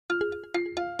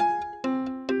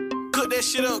Cook that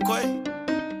shit up, Quay.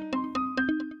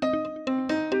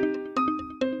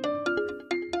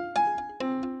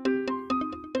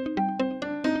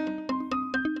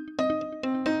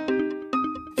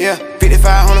 Yeah,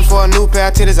 5,500 for a new pair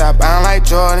of titties, I bound like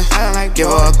Jordan. Give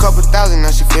her a couple thousand,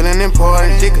 now she feeling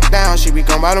important. Dick it down, she be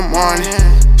gone by the morning.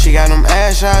 She got them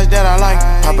ass shots that I like.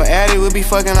 Papa Addy would be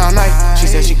fucking all night. She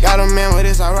said she got a man, but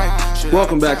it's alright.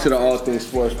 Welcome back to the All Things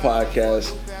Sports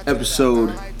Podcast,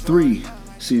 Episode 3,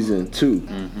 Season 2.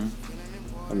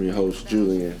 I'm your host,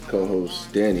 Julian,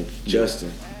 co-host, Danny,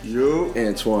 Justin. Yo.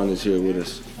 Antoine is here with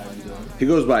us. He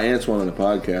goes by Antoine on the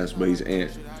podcast, but he's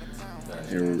Ant.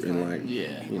 In like,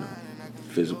 you know,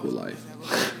 physical life.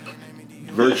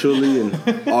 Virtually and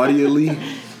audially.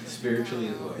 Spiritually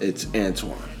as well. It's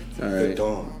Antoine. All right. The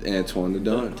Don. Antoine the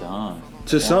Don. Don.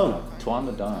 To some. Twan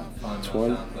the Don. Twan.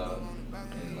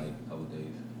 In like a couple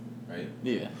days, right?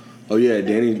 Yeah. Oh yeah,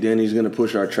 Danny's gonna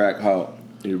push our track out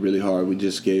really hard. We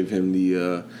just gave him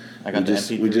the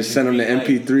we just sent him the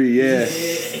MP3,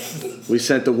 yeah. We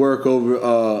sent the work over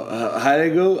how'd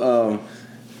it go?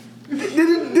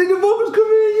 Did the vocals come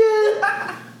in yet?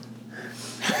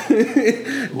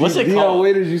 What's it Dion called?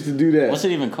 Waiters used to do that. What's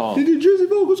it even called? Did the Drizzy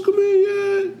vocals come in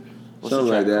yet? What's Something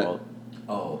the track like that. called?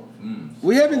 Oh.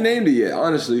 We haven't named it yet,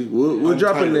 honestly. We'll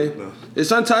drop a name. No.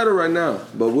 It's untitled right now,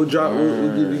 but we'll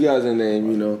give you guys a name,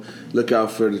 you know. Look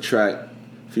out for the track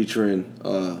featuring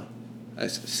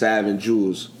Sav and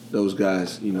Jules, those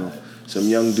guys, you know. Some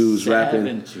young dudes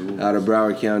rapping out of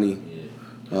Broward County.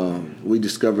 We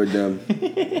discovered them,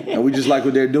 and we just like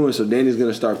what they're doing. So Danny's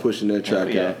gonna start pushing their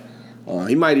track out.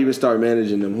 He might even start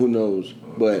managing them. Who knows?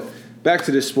 But back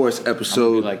to this sports episode.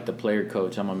 I'm gonna be like the player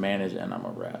coach. I'm a manager and I'm a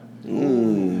rap.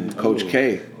 Coach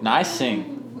K. No, I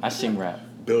sing. I sing rap.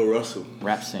 Bill Russell.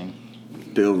 Rap sing.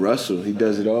 Bill Russell. He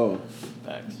does it all.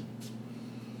 Facts.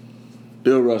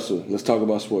 Bill Russell. Let's talk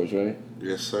about sports, right?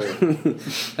 Yes, sir.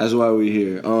 That's why we're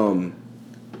here.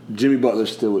 Jimmy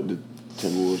Butler's still with the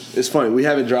Timberwolves. It's funny. We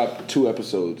haven't dropped 2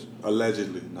 episodes.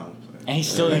 Allegedly. No. And he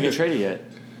still didn't get traded yet.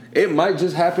 It might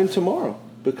just happen tomorrow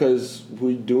because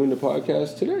we're doing the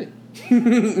podcast today.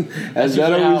 That's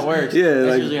usually how it works. Yeah, that's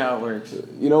like, usually how it works.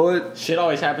 You know what? Shit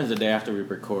always happens the day after we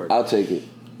record. I'll take it.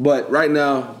 But right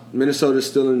now, Minnesota's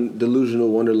still in delusional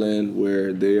wonderland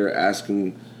where they are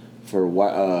asking for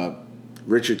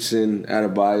Richardson,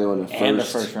 Adebayo, and a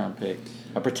first round pick.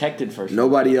 A protected first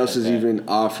Nobody round pick. else is even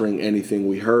offering anything.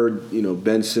 We heard, you know,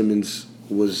 Ben Simmons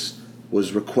was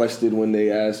requested when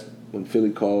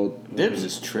Philly called. Dibs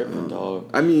is tripping, dog.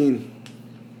 I mean,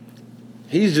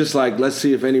 he's just like, let's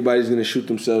see if anybody's going to shoot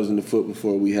themselves in the foot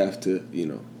before we have to, you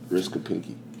know, risk a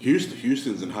pinky.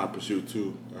 Houston's in hot pursuit,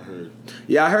 too, I heard.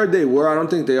 Yeah, I heard they were. I don't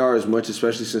think they are as much,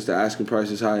 especially since the asking price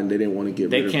is high and they didn't want to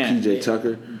get rid of PJ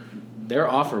Tucker. Their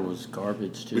offer was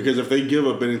garbage, too. Because if they give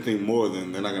up anything more,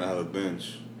 then they're not going to have a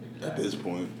bench at this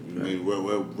point. I mean,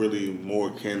 what really more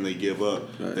can they give up?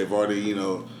 Right. They've already, you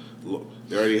know,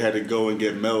 they already had to go and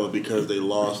get Melo because they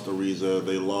lost Ariza,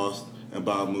 they lost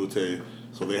Mbamute,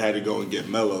 so they had to go and get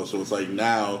Melo. So it's like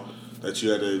now that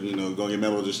you had to, you know, go and get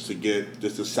Melo just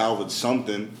to salvage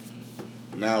something.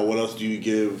 Now, what else do you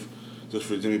give just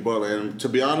for Jimmy Butler? And to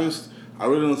be honest, I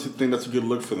really don't think that's a good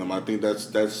look for them. I think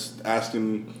that's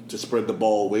asking to spread the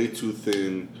ball way too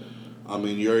thin. I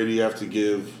mean, you already have to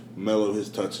give Melo his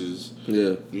touches.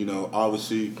 Yeah. You know,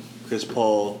 obviously, Chris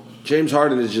Paul. James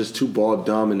Harden is just too ball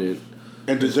dominant.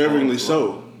 And deservingly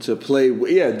so. To play,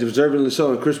 yeah, deservingly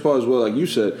so. And Chris Paul as well, like you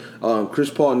said.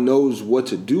 Chris Paul knows what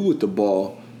to do with the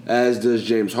ball, as does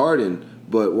James Harden.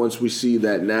 But once we see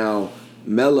that now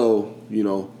Melo, you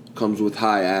know, comes with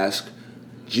high ask,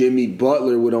 Jimmy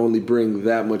Butler would only bring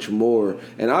that much more.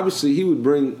 And obviously he would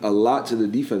bring a lot to the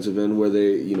defensive end where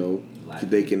they, you know,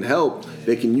 they can help.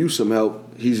 They can use some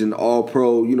help. He's an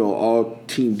all-pro, you know,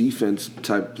 all-team defense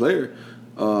type player.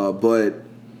 But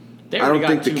I don't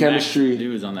think the chemistry.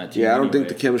 Dudes on that team I don't think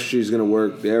the chemistry is going to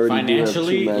work. They already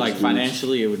financially, do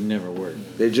financially, it would never work.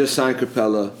 They just signed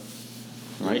Capella.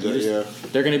 Right?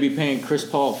 They're going to be paying Chris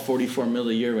Paul $44 million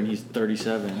a year when he's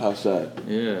 37. How sad.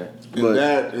 Yeah. But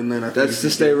and then I that's to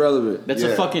stay relevant. That's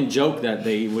a fucking joke that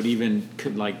they would even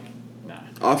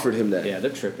offered him that. Yeah,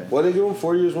 they're tripping. What they doing?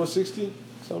 4 years, 160,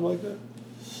 something like that.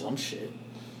 Some shit.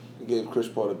 They gave Chris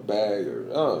Paul the bag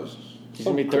He's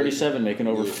gonna be 37, making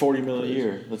over $40 million a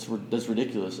year. That's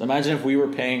ridiculous. Imagine if we were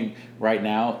paying right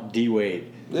now D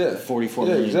Wade. Yeah, $44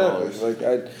 million.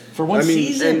 Exactly. For one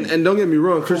season. And don't get me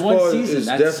wrong, Chris Paul is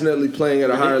definitely playing at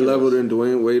a higher level than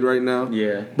Dwayne Wade right now.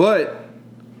 Yeah. But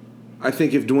I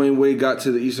think if Dwayne Wade got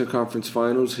to the Eastern Conference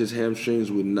Finals, his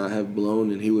hamstrings would not have blown,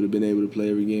 and he would have been able to play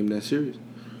every game in that series.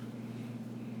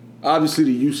 obviously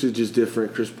the usage is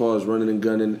different. Chris Paul is running and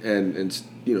gunning and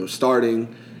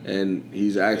starting, and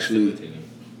he's actually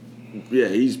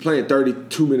he's playing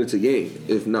 32 minutes a game,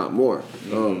 if not more.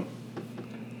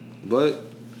 But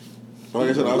like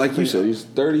I said, like you said, he's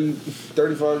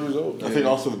 35 years old. I think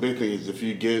also the big thing is if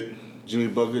you get Jimmy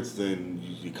buckets, then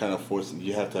you kind of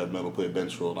you have to have Melo play a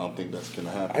bench role, and I don't think that's going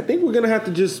to happen. I think we're going to have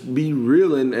to just be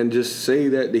real and just say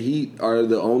that the Heat are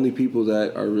the only people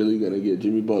that are really going to get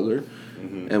Jimmy Butler.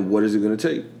 And what is it going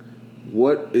to take?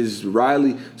 What is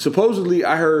Riley? Supposedly,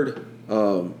 I heard.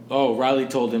 Riley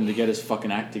told him to get his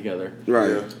fucking act together.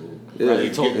 Right. Yeah.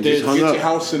 Riley told him, get your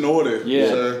house in order.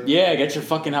 Yeah, get your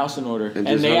fucking house in order.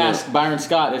 And they asked Byron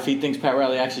Scott if he thinks Pat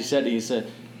Riley actually said it. He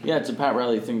said, "Yeah, it's a Pat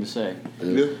Riley thing to say."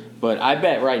 Yeah. But I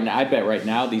bet right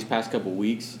now, these past couple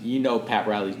weeks, Pat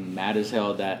Riley's mad as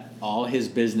hell that all his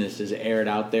business is aired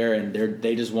out there, and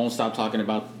they just won't stop talking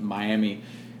about Miami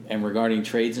and regarding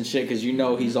trades and shit, because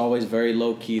he's always very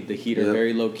low key. The Heat are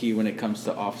very low key when it comes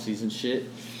to off season shit.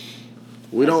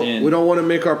 We don't want to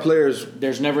make our players.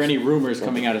 There's never any rumors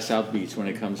coming out of South Beach when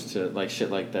it comes to like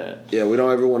shit like that. Yeah, we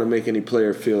don't ever want to make any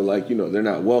player feel like they're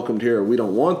not welcomed here or we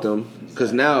don't want them,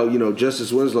 because now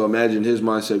Justice Winslow, imagine his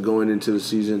mindset going into the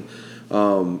season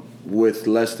with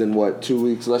less than 2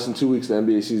 weeks. Less than 2 weeks the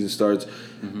NBA season starts.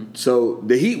 Mm-hmm. So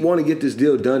the Heat want to get this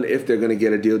deal done if they're going to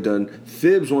get a deal done.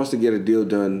 Thibs wants to get a deal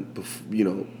done.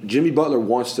 Jimmy Butler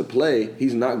wants to play.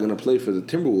 He's not going to play for the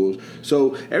Timberwolves.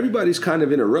 So everybody's kind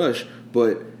of in a rush,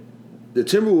 but the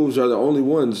Timberwolves are the only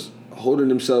ones holding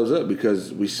themselves up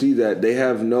because we see that they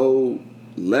have no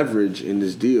leverage in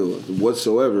this deal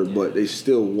whatsoever, but they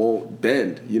still won't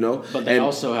bend, But they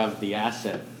also have the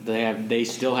asset. They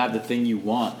still have the thing you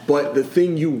want. But the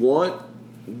thing you want,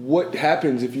 what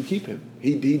happens if you keep him?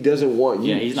 He doesn't want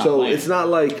you. Yeah, he's not so playing. It's not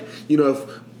like, if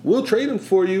we'll trade him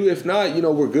for you. If not,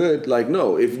 we're good. Like,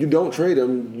 no, if you don't trade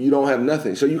him, you don't have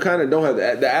nothing. So you kind of don't have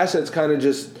the assets kind of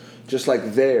just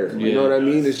like there. You know what I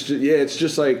mean? It's just, it's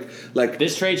just like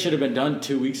this trade should have been done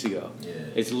 2 weeks ago. Yeah.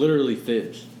 It's literally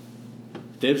Thibs.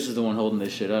 Thibs is the one holding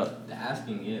this shit up. The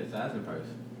asking price.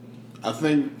 I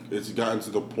think it's gotten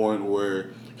to the point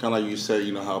where, kind of like you said,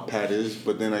 how Pat is,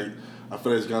 but then I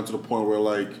feel like it's gotten to the point where,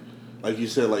 like you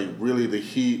said, really the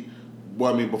Heat,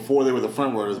 before they were the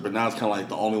front runners, but now it's kind of like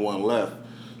the only one left.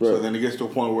 Right. So then it gets to a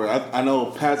point where I know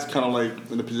Pat's kind of like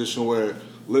in a position where,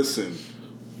 listen,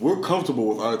 we're comfortable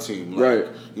with our team. Right.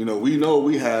 We know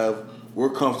we're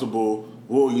comfortable.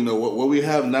 Well, what we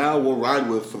have now, we'll ride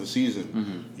with for the season.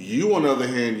 Mm-hmm. You, on the other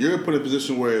hand, you're put in a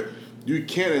position where you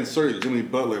can't insert Jimmy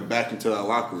Butler back into that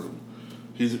locker room.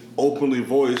 He's openly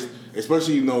voiced,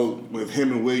 especially with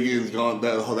him and Wiggins gone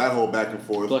that whole back and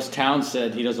forth. Plus, Towns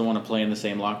said he doesn't want to play in the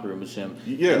same locker room as him.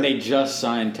 Yeah, and they just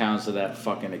signed Towns to that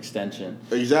fucking extension.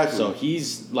 Exactly. So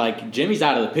he's Jimmy's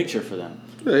out of the picture for them.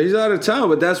 Yeah, he's out of town,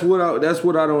 but that's what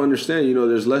I don't understand.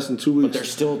 There's less than 2 weeks. But they're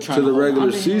still trying to the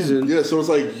regular season. Yeah, so it's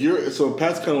like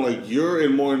Pat's kind of like you're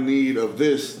in more need of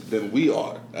this than we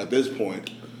are at this point.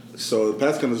 So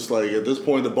Pat's kind of just like at this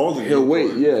point the ball's in. He'll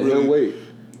wait. He'll wait.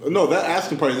 No, that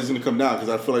asking price is going to come down because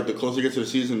I feel like the closer you get to the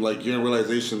season, you're in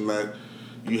realization that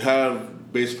you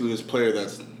have basically this player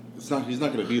he's not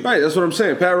going to be there. Right, that's what I'm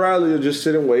saying. Pat Riley will just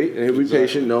sit and wait, and he'll be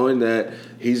patient, knowing that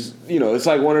he's, it's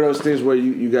like one of those things where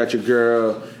you got your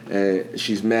girl and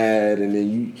she's mad, and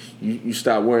then you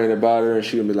stop worrying about her, and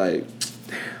she'll be like,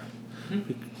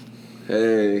 damn,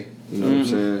 hey, you know what I'm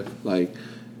saying? Like,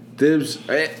 Thibs.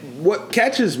 What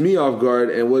catches me off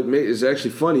guard and what is actually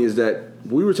funny is that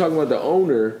we were talking about the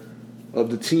owner of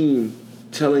the team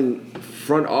telling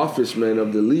front office men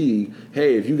of the league,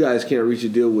 hey, if you guys can't reach a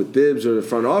deal with Thibs or the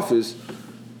front office,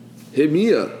 hit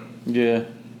me up. Yeah.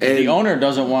 And the owner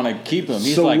doesn't want to keep him.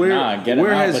 He's get him out.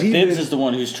 But Thibs is the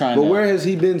one who's trying to. But where has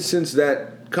he been since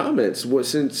that comments?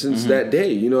 Since that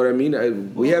day? You know what I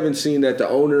mean? We haven't seen that the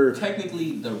owner.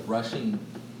 Technically, the rushing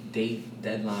date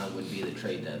deadline would be the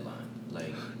trade deadline.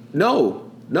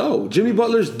 No, Jimmy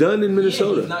Butler's done in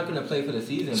Minnesota. He's not going to play for the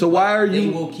season. So why are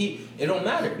you? They will keep. It don't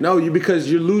matter. No, because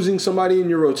you're losing somebody in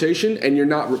your rotation, and you're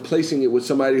not replacing it with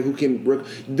somebody who can.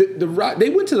 They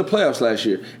went to the playoffs last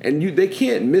year, and they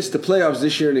can't miss the playoffs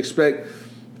this year and expect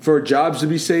for jobs to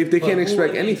be safe. They can't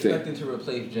expect anything. Expecting to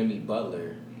replace Jimmy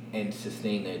Butler and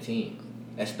sustain their team,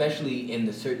 especially in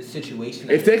the situation.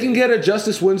 If they can get a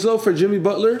Justice Winslow for Jimmy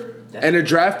Butler and a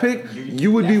draft pick,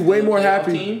 you would be way more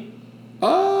happy.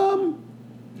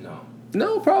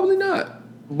 No, probably not.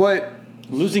 But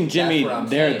losing Jimmy,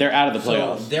 they're out of the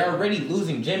playoffs. So they're already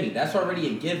losing Jimmy. That's already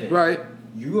a given. Right.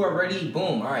 You already,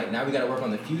 boom, all right, now we got to work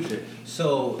on the future.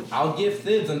 So I'll give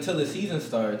Thibs until the season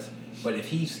starts, but if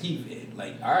he keeps,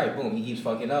 all right, boom, he keeps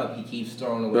fucking up, he keeps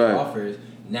throwing away offers,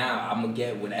 now I'm gonna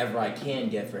get whatever I can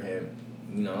get for him.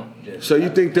 You know. So you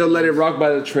think they'll let it rock by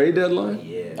the trade deadline?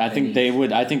 Yeah. I think they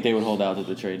would. I think they would hold out to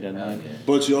the trade deadline. Yeah.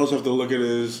 But you also have to look at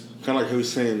it as kind of like he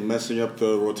was saying, messing up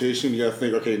the rotation. You got to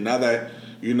think, okay, now that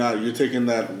you're taking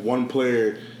that one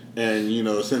player and,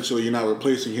 essentially you're not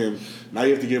replacing him. Now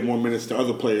you have to give more minutes to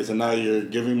other players, and now you're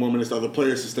giving more minutes to other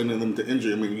players, sustaining them to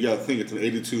injury. I mean, you got to think it's an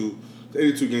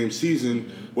 82 game season.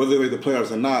 Whether they make the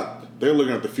playoffs or not, they're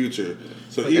looking at the future.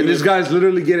 So And this guy's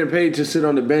literally getting paid to sit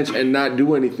on the bench and not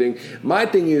do anything. My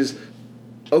thing is,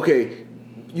 okay,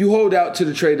 you hold out to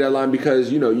the trade deadline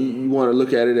because, you want to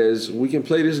look at it as we can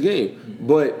play this game.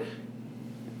 But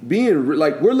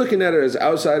we're looking at it as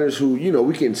outsiders who,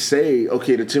 we can say,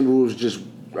 okay, the Timberwolves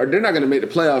they're not going to make the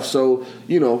playoffs, so,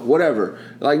 whatever.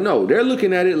 Like, no, they're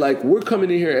looking at it like we're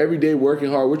coming in here every day working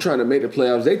hard. We're trying to make the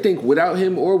playoffs. They think without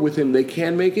him or with him, they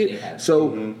can make it.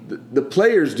 So the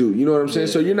players do. You know what I'm saying?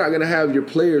 Yeah. So you're not going to have your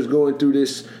players going through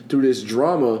this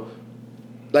drama.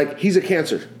 Like, he's a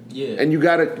cancer. Yeah. And you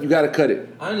gotta cut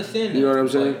it. I understand that. You know what I'm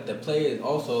saying? But the players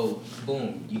also,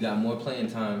 boom, you got more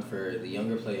playing time for the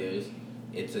younger players.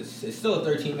 It's still a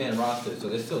 13-man roster, so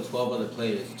there's still 12 other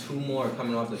players, 2 more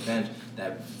coming off the bench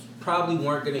that probably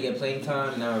weren't going to get playing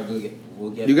time. Now we'll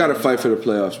get. You got to fight for the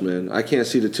playoffs, man. I can't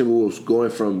see the Timberwolves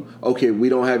going from, okay, we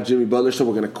don't have Jimmy Butler, so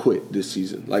we're going to quit this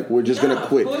season. Like, we're just going to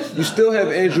quit. You still have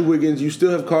Andrew Wiggins. You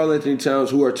still have Karl Anthony Towns,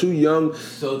 who are 2 young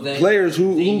players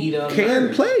who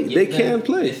can play. They can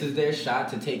play. This is their shot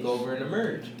to take over and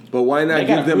emerge. But why not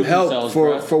give them help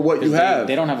for what you have?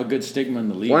 They don't have a good stigma in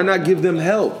the league. Why not give them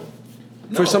help?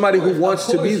 For somebody who wants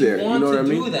to be there, you know what I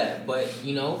mean? You want to do that, but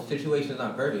situation's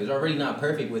not perfect. It's already not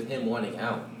perfect with him wanting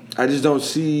out. I just don't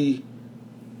see.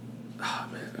 Oh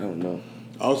man, I don't know.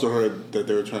 I also heard that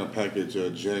they were trying to package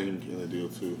Jang in the deal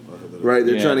too. I heard that. Right,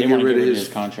 they're trying to get rid of his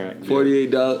contract.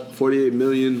 $48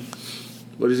 million.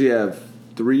 What does he have?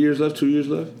 3 years left? 2 years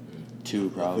left? 2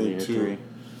 probably, or 3.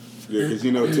 Yeah,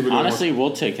 because honestly,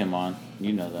 we'll take him on.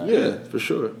 You know that. Yeah, for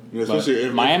sure. Especially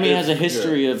if Miami has a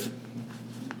history of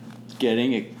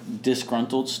getting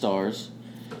disgruntled stars.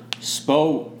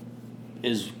 Spo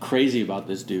is crazy about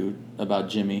this dude, about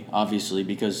Jimmy, obviously,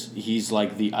 because he's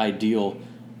like the ideal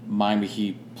Miami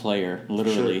Heat player,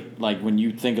 literally. Sure. Like, when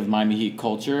you think of Miami Heat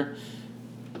culture,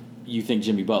 you think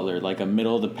Jimmy Butler, like a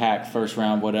middle-of-the-pack,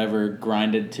 first-round, whatever,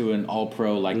 grinded to an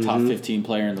all-pro, like top 15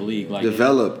 player in the league. Like,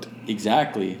 developed.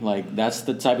 Exactly. Like, that's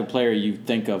the type of player you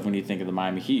think of when you think of the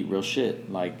Miami Heat. Real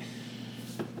shit. Like,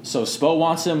 so Spo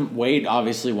wants him. Wade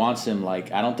obviously wants him.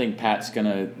 Like, I don't think Pat's going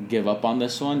to give up on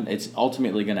this one. It's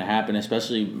ultimately going to happen,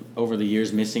 especially over the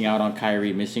years, missing out on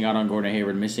Kyrie, missing out on Gordon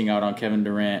Hayward, missing out on Kevin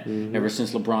Durant, ever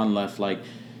since LeBron left. Like,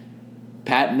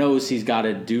 Pat knows he's got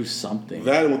to do something.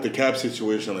 That and with the cap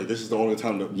situation, like, this is the only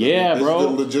time that... Yeah, this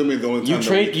bro. is legitimately the only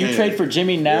time you trade for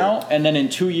Jimmy now, and then in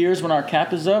 2 years when our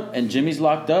cap is up and Jimmy's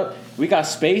locked up, we got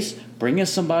space, bring in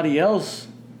somebody else.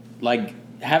 Like...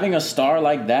 Having a star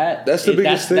like that, that's the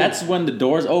biggest thing. That's when the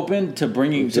doors open to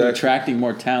to attracting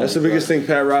more talent. That's the biggest thing.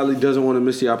 Pat Riley doesn't want to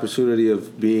miss the opportunity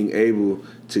of being able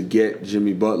to get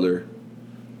Jimmy Butler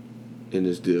in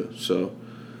this deal. So,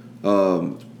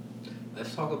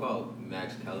 let's talk about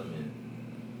Max Kellerman.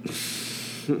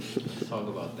 Let's talk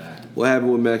about that. What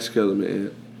happened with Max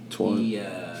Kellerman, Antoine?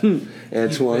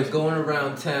 Antoine. He's going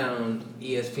around town,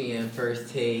 ESPN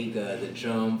First Take, the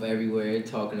Jump, everywhere,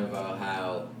 talking about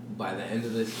how by the end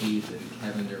of the season,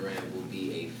 Kevin Durant will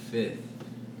be a fifth.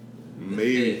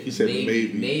 He said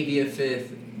maybe. Maybe a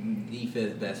fifth, the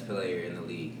 5th best player in the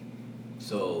league.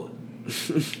 So...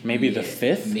 maybe the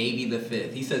 5th? Maybe the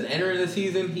 5th. He says entering the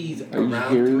season, he's around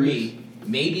 3.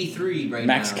 Maybe 3 right now.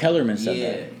 Max Kellerman said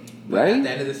that. Right? At the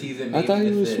end of the season, maybe I thought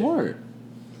he was 5th. smart.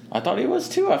 I thought he was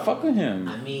too. I fuck with him.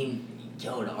 I mean,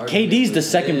 yo, the KD's the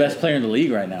second best player in the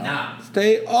league right now. Nah.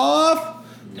 Stay off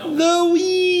the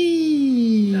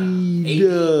weed. Nah.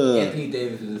 Anthony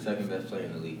Davis is the second best player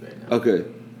in the league right now. Okay.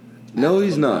 No,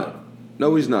 he's not.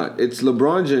 No, he's not. It's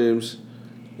LeBron James,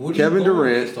 Kevin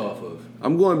Durant. Based off of?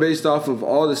 I'm going based off of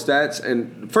all the stats.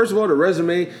 And first of all, the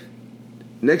resume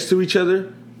next to each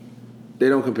other, they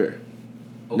don't compare.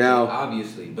 Okay, now,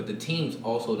 obviously, but the teams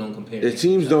also don't compare. The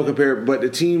teams don't compare, but the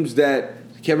teams that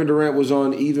Kevin Durant was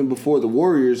on even before the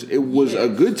Warriors, it was a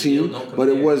good team, but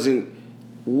it wasn't.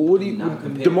 What do you?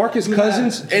 DeMarcus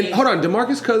Cousins and hold on,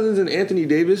 DeMarcus Cousins and Anthony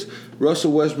Davis,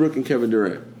 Russell Westbrook and Kevin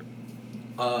Durant.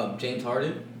 James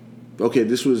Harden. Okay,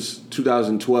 this was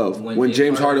 2012 when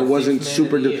James Harden wasn't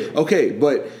super. Okay,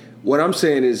 but what I'm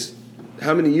saying is,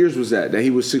 how many years was that he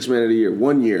was 6th man of the year?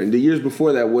 1 year, and the years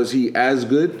before that, was he as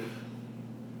good?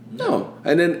 No.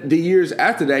 And then the years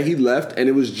after that, he left, and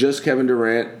it was just Kevin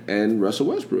Durant and Russell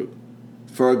Westbrook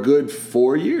for a good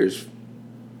 4 years.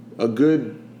 a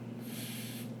good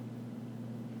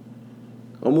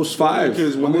almost 5.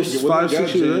 Because when almost they 5,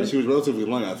 6 years. Right? He was relatively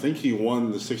young. I think he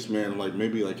won the sixth man like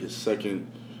maybe like his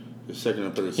second or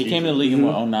third season. He came to the league in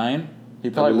 2009. He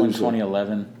probably won so.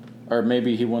 2011, or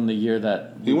maybe he won the year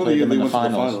that He won the played year them in they the went to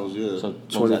the finals. finals, yeah. So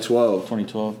 2012.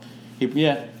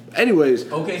 2012. Anyways,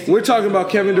 we're talking about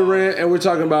Kevin Durant and we're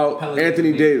talking about Pelicans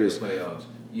Anthony made Davis. the playoffs.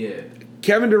 Yeah.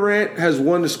 Kevin Durant has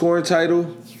won the scoring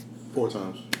title. 4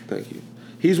 times. Thank you.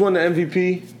 He's won the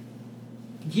MVP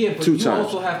Yeah, but 2 you times.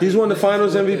 also have to He's won the listen to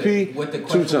Finals what MVP what the 2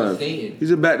 question was times. stated.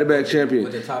 He's a back-to-back champion.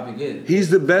 What the topic is. He's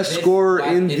the best scorer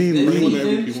in the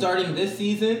league. Starting this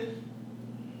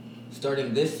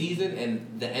season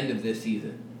and the end of this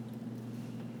season.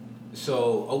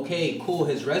 So, okay, cool,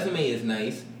 his resume is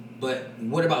nice, but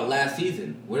what about last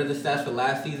season? What are the stats for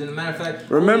last season? As a matter of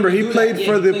fact, Remember, he played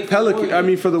for the Pelicans. I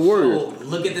mean, for the Warriors. So,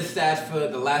 look at the stats for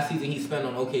the last season he spent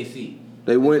on OKC.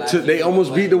 They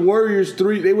almost beat the Warriors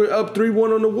 3. They were up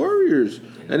 3-1 on the Warriors,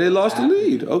 and they lost the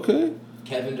lead. Okay.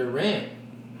 Kevin Durant.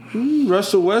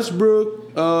 Russell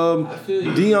Westbrook,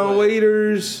 Deion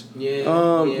Waiters,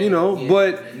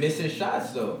 but missing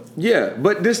shots though. Yeah,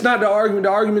 but this not the argument.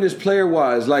 The argument is player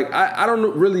wise. Like I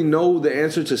don't really know the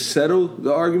answer to settle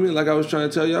the argument. Like I was trying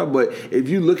to tell y'all, but if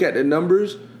you look at the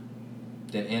numbers,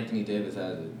 then Anthony Davis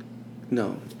has it.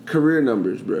 No. Career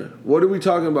numbers, bro. What are we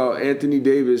talking about? Anthony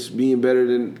Davis being better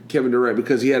than Kevin Durant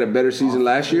because he had a better season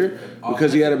last year?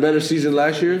 Because he had a better season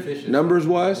last year, numbers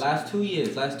wise? Last 2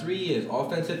 years, last 3 years,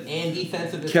 offensive and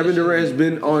defensive. Kevin Durant has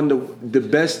been on the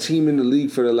best team in the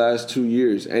league for the last 2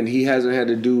 years, and he hasn't had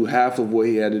to do half of what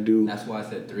he had to do. That's why I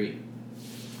said 3.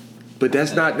 But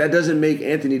that doesn't make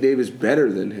Anthony Davis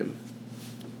better than him.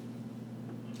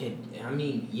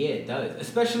 It does.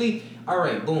 Especially, all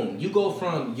right, boom. You go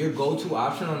from your go-to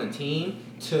option on a team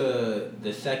to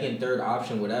the second, third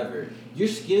option, whatever. Your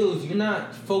skills, you're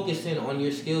not focusing on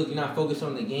your skills. You're not focused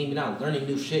on the game. You're not learning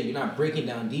new shit. You're not breaking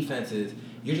down defenses.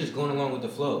 You're just going along with the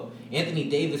flow. Anthony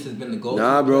Davis has been the go-to.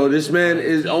 Nah, bro. This man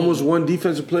is almost one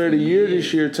defensive player of the year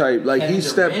this year type. Like, he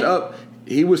stepped up.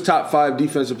 He was top 5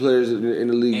 defensive players in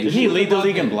the league. Did he lead the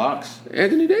league in blocks?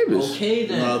 Anthony Davis. Okay,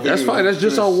 then. No, that's fine. That's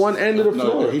just on one end of the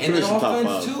floor. He and in finished top 5.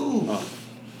 offense, too.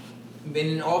 And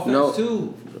in offense,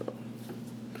 too.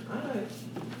 All right.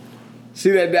 See,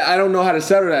 that I don't know how to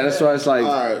settle that. That's why it's like...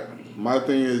 All right. My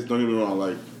thing is, don't get me wrong.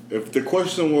 Like, if the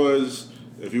question was,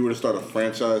 if you were to start a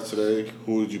franchise today,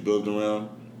 who would you build around?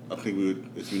 I think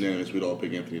it's unanimous. We'd all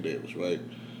pick Anthony Davis, right?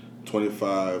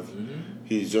 25. Mm-hmm.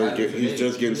 He's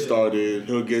just getting started.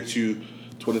 He'll get you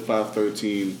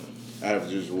 25-13,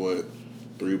 averages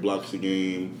 3 blocks a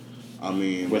game. I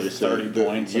mean, with 30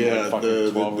 points. Yeah,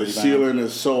 the ceiling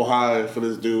is so high for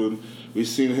this dude. We've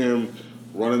seen him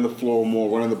running the floor more,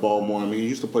 running the ball more. I mean, he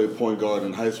used to play point guard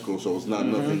in high school, so it's not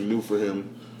nothing new for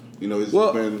him. You know, he's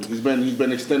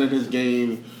been extending his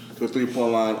game to a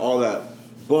 3-point line, all that.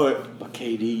 But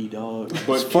KD, dog.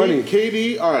 But it's funny.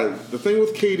 KD, all right. The thing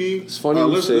with KD, it's funny.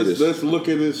 Let's look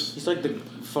at this. He's like the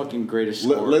fucking greatest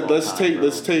scorer. Let's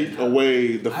take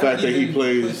away the fact that he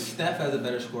plays. Steph has a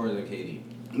better scorer than KD.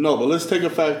 No, but let's take a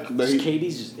fact that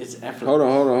KD's it's effort. Hold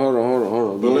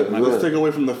on. But let's take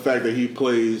away from the fact that he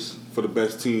plays for the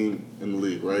best team in the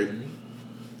league, right?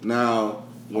 Mm-hmm. Now,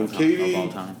 when KD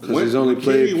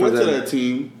went to that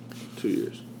team 2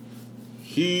 years,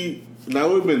 Now, it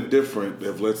would have been different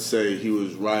if, let's say, he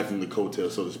was riding the coattail,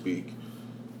 so to speak.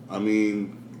 I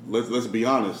mean, let's be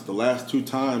honest. The last 2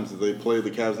 times that they played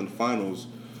the Cavs in the finals,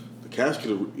 the Cavs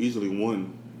could have easily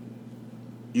won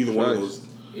either one of those,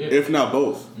 if not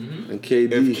both. Mm-hmm. And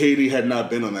KD. If KD had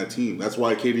not been on that team. That's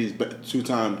why KD's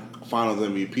 2-time finals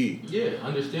MVP. Yeah,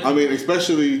 understand. I mean,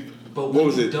 especially... But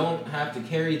when you don't have to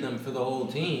carry them for the whole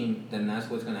team, then that's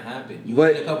what's going to happen. You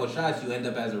hit a couple shots, you end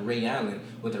up as a Ray Allen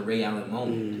with a Ray Allen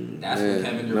moment. That's what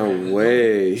Kevin Durant No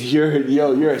way.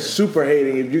 You're super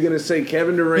hating if you're going to say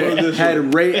Kevin Durant had a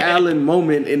Ray Allen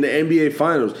moment in the NBA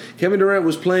Finals. Kevin Durant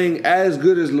was playing as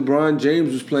good as LeBron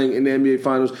James was playing in the NBA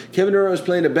Finals. Kevin Durant was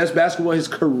playing the best basketball of his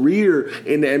career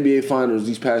in the NBA Finals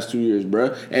these past 2 years,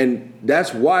 bro. And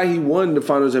that's why he won the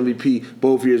Finals MVP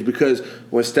both years, because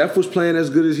when Steph was playing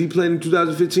as good as he played in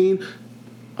 2015,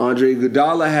 Andre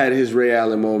Iguodala had his Ray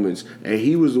Allen moments, and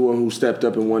he was the one who stepped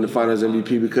up and won the Finals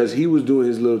MVP because he was doing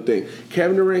his little thing.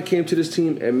 Kevin Durant came to this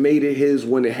team and made it his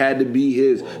when it had to be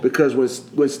his, because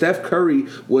when Steph Curry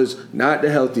was not the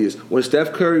healthiest, when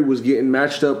Steph Curry was getting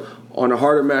matched up on a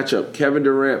harder matchup, Kevin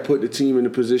Durant put the team in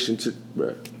a position to...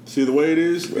 Bro. See, the way it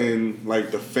is, and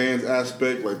like the fans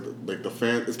aspect, like the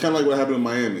fans, it's kind of like what happened in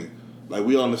Miami. Like,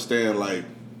 we understand, like,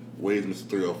 Wade's Mr.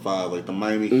 305, like the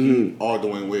Miami Heat are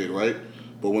Dwayne Wade, right?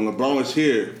 But when LeBron was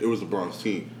here, it was LeBron's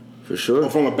team. For sure.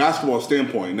 From a basketball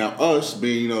standpoint. Now, us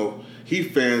being,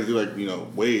 Heat fans, they're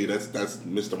like, Wade, that's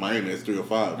Mr. Miami. That's 3 or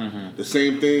 5. Mm-hmm. The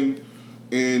same thing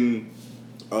in.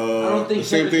 I don't think the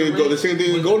same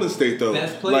thing in Golden State though.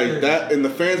 Like that, in the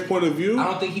fans' point of view. I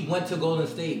don't think he went to Golden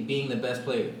State being the best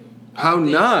player. How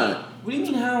not? What do you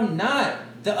mean how not?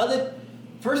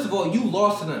 First of all, you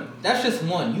lost to them. That's just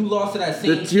one. You lost to that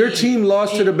same team. Your team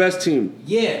lost to the best team.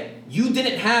 Yeah, you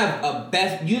didn't have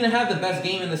You didn't have the best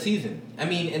game in the season. I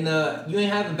mean, you didn't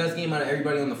have the best game out of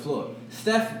everybody on the floor.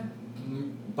 Steph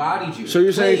bodied you. So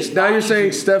you're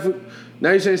saying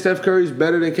Steph Curry's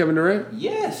better than Kevin Durant?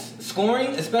 Yes, scoring,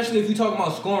 especially if you talk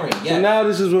about scoring. Yes. So now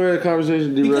this is where the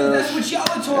conversation derails. Because that's what y'all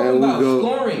are talking about,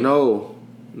 scoring. No.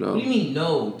 What do you mean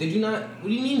no? Did you not? What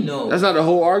do you mean no? That's not the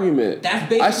whole argument. That's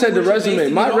basically I said the resume.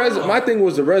 My thing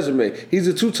was the resume. He's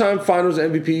a 2-time Finals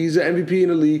MVP. He's an MVP in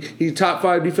the league. He's top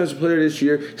 5 defensive player this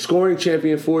year. Scoring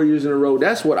champion 4 years in a row.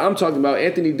 That's what I'm talking about.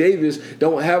 Anthony Davis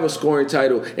don't have a scoring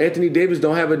title. Anthony Davis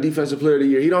don't have a defensive player of the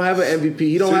year. He don't have an MVP.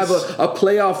 He don't have a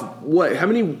playoff. What? How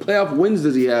many playoff wins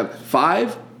does he have?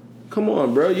 5? Come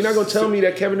on, bro. You're not going to tell me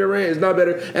that Kevin Durant is not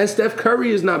better. And Steph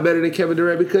Curry is not better than Kevin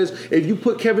Durant, because if you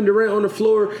put Kevin Durant on the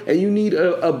floor and you need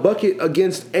a bucket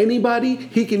against anybody,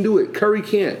 he can do it. Curry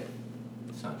can't.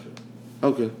 That's not true.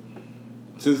 Okay.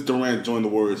 Since Durant joined the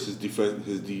Warriors, his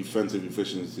defensive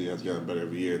efficiency has gotten better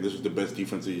every year. This was the best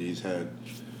defense he's had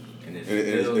in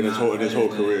his whole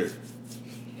career.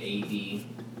 AD.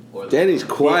 Danny's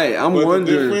quiet. I'm wondering.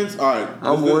 The difference, all right,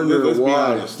 I'm wondering let's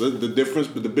why. Be honest.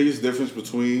 The biggest difference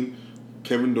between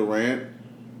Kevin Durant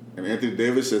and Anthony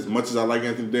Davis, as much as I like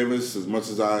Anthony Davis, as much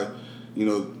as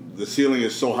the ceiling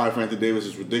is so high for Anthony Davis,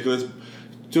 it's ridiculous.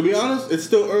 To be honest, it's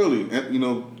still early.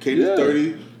 KD's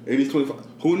 30, AD's 25.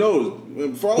 Who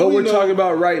knows? For all we're talking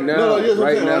about right now.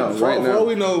 For all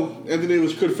we know, Anthony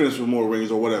Davis could finish with more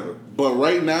rings or whatever. But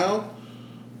right now,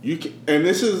 and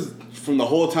this is from the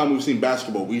whole time we've seen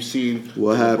basketball. We've seen the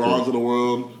LeBrons of the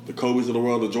world, the Kobe's of the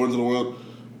world, the Jordans of the world.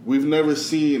 We've never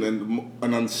seen an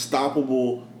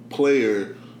unstoppable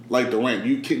player like Durant.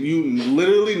 You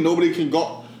literally nobody can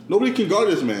guard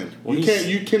this man.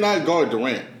 You cannot guard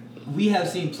Durant. We have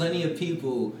seen plenty of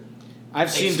people. I've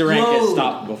seen Durant get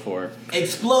stopped before.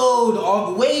 Explode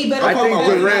off way better. I think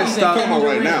Durant stopped. I'm talking about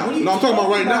right now. No, I'm talking about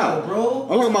right now, bro. I'm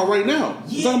talking about right now.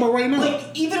 Yeah, I'm talking about right now. Like,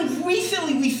 even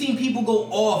recently, we've seen people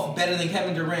go off better than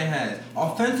Kevin Durant has.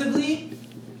 Offensively,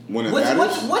 when it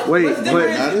matters. What's even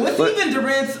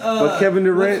Durant's? But Kevin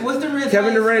Durant. What's Durant's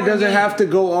Kevin Durant doesn't have to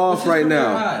go off right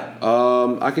now.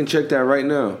 High? I can check that right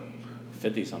now.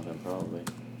 50 something probably.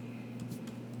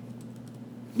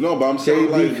 No, but I'm saying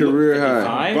KD career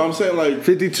high. But I'm saying like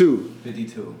 52.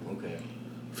 52. Okay.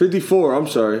 54. I'm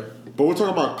sorry. But we're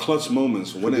talking about clutch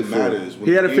moments when 54. It matters. When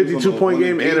he had a 52-point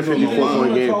game and a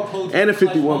 54-point game and a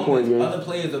 51-point game. Other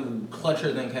players are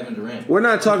clutcher than Kevin Durant. We're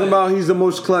not talking about he's the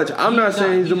most clutch. I'm not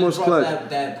saying he's the most clutch.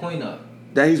 That point up.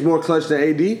 That he's more clutch than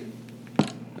AD?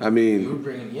 I mean,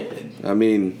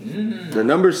 the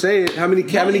numbers say it. How many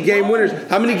game winners?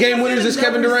 How many game winners does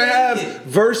Kevin Durant have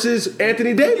versus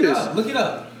Anthony Davis? Look it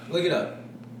up.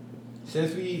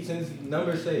 Since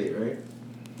numbers say it, right?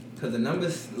 Because the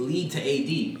numbers lead to AD.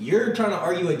 You're trying to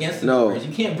argue against the numbers.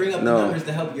 You can't bring up the numbers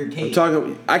to help your case.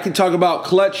 I can talk about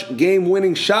clutch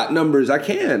game-winning shot numbers. I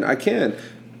can.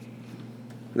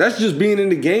 That's just being in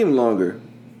the game longer.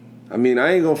 I mean,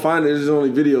 I ain't gonna find it. There's only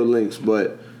video links,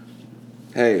 but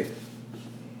hey,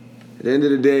 at the end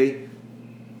of the day,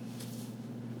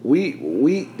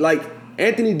 we like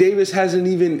Anthony Davis hasn't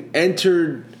even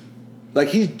entered. Like,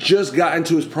 he's just gotten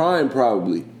to his prime,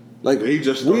 probably. Like, he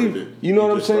just started it. You know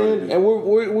what I'm saying? And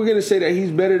we're gonna say that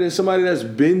he's better than somebody that's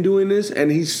been doing this, and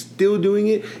he's still doing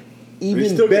it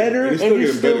even better, and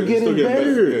he's still getting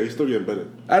better. Yeah, he's still getting better.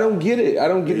 I don't get it.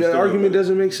 That argument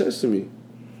doesn't make sense to me.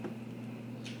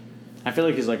 I feel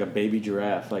like he's like a baby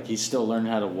giraffe. Like, he's still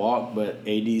learning how to walk, but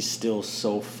AD's still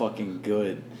so fucking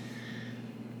good.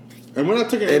 And we're not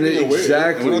taking anything away.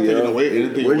 Exactly. We're not taking away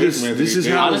anything away from Anthony Davis.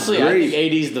 Honestly, I think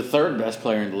AD's the third best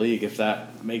player in the league. If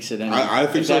that makes it any, I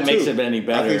think so too. Makes it any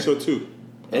better. I think so too.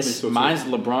 Mine's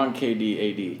LeBron,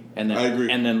 KD, AD, and then I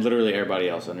agree. And then literally everybody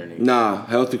else underneath. Nah,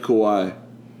 healthy Kawhi.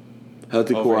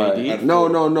 Over Kawhi. AD?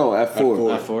 No. At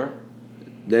 4. At 4.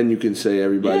 Then you can say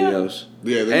everybody else.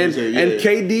 Yeah. And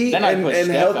KD and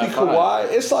healthy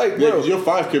Kawhi. It's like, bro. Because your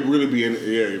 5 could really be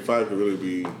your 5 could really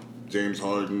be James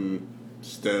Harden,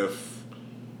 Steph.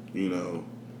 You know,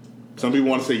 some people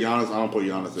want to say Giannis. I don't put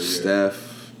Giannis there.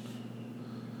 Steph.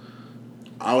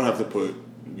 I would have to put.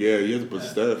 Yeah, you have to put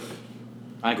Steph.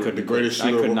 I could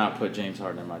not put James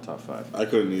Harden in my top 5. I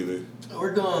couldn't either.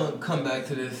 We're gonna come back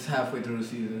to this halfway through the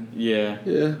season. Yeah.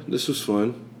 Yeah, this was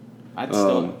fun.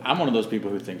 I'm one of those people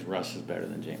who thinks Russ is better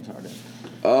than James Harden.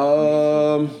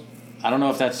 I don't know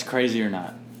if that's crazy or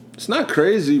not. It's not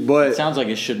crazy, but It sounds like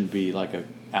it shouldn't be like a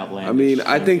outlandish. I mean,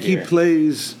 I think he here.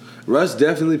 plays. Russ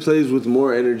definitely plays with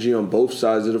more energy on both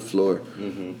sides of the floor.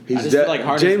 Mm-hmm. He's I just feel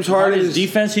like James Harden's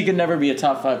defense. He could never be a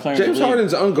top 5 player. James in the league.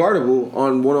 Harden's unguardable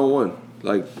on 1-on-1.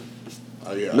 Like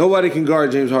Yeah. nobody can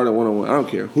guard James Harden 1-on-1. I don't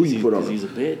care who you put on him. He's a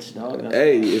bitch, dog.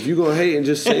 Hey, if you gonna hate and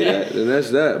just say that, then that's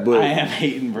that. But I am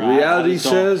hating, bro. reality I just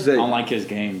says that I don't like his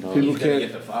game, dog. people He's gonna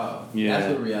can't- get the foul. Yeah.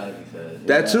 That's what reality says.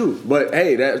 that too. But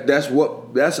hey,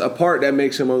 that's a part that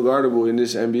makes him unguardable in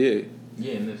this NBA.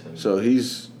 Yeah, in this. So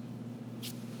he's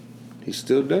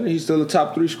still done it. He's still a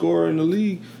top 3 scorer in the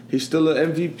league. He's still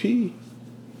an MVP.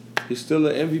 He's still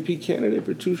an MVP candidate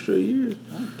for 2 straight years.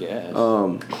 I guess.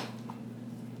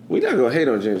 We're not gonna hate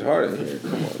on James Harden here.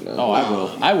 Come on now. Oh,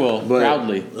 I will But-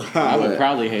 proudly. I would but-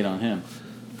 proudly hate on him.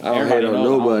 I don't Everybody hate on knows I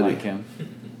don't nobody. like him.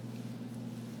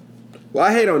 Well,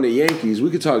 I hate on the Yankees. We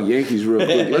could talk Yankees real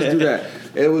quick. Let's do that.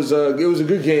 It was a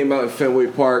good game out in Fenway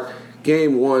Park.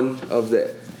 Game 1 of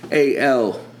the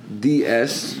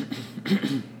ALDS,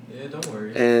 Yeah, don't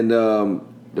worry. and the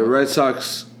Red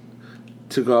Sox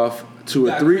took off to a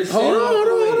got 3. Chris Hold Sale on.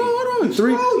 You slow,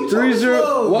 you 3-0.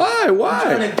 slow. Why? You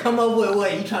trying to come up with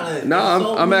what? You trying to? Nah,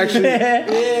 insult I'm me? actually.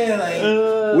 Yeah,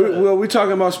 like. We're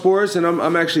talking about sports, and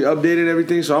I'm actually updating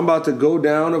everything. So I'm about to go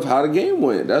down of how the game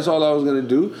went. That's all I was gonna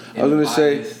do. I was gonna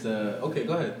say, Okay,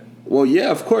 go ahead. well, yeah,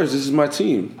 of course, this is my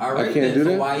team. All right, I can't do so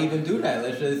that. why even do that?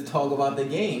 Let's just talk about the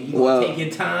game. You gonna Well, take your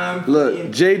time. Look,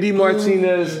 J.D.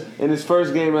 Martinez in his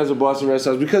first game as a Boston Red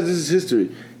Sox, because this is history.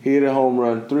 He hit a home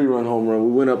run, 3-run home run.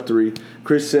 We went up 3.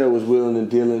 Chris Sale was wheeling and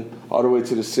dealing all the way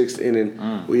to the 6th inning.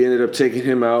 We ended up taking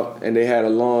him out, and they had a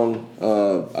long,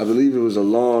 I believe it was a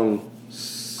long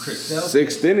Sale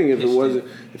 6th inning. If it pitched wasn't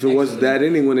excellent. that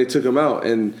inning when they took him out,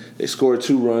 and they scored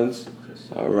 2 runs.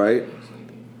 All right,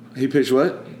 he pitched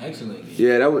what? Excellent game.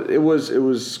 Yeah, it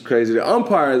was crazy. The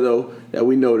umpire though that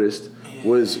we noticed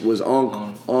was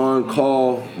on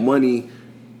call money.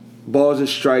 Balls and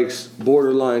strikes,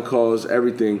 borderline calls,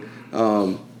 everything.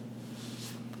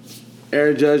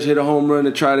 Aaron Judge hit a home run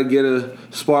to try to get a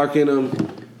spark in him,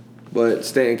 but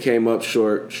Stanton came up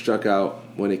short, struck out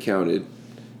when it counted.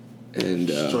 And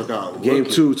Struck out. game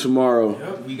 2 tomorrow.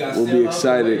 Yep, we got We'll Sale be out the way,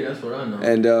 excited. That's what I know.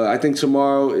 And I think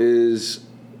tomorrow is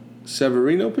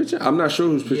Severino pitching. I'm not sure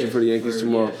who's pitching Yes, for the Yankees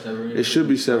tomorrow. Severino It should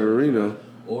be Severino.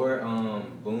 Or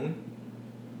Boone.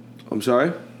 I'm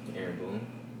sorry? Aaron Boone.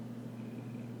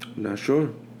 I'm not sure.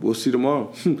 We'll see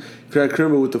tomorrow. Craig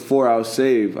Krimmer with the 4-out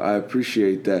save. I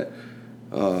appreciate that.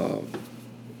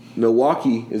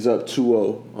 Milwaukee is up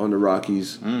 2-0 on the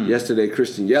Rockies. Yesterday,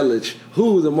 Christian Yelich,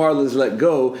 who the Marlins let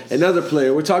go, another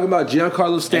player. We're talking about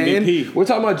Giancarlo Stanton. MVP. We're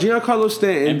talking about Giancarlo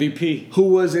Stanton, MVP. who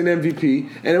was an MVP.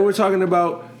 And then we're talking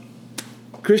about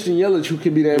Christian Yelich, who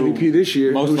could be the MVP this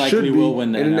year, most who likely should be will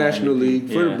win the in the NL National MVP. League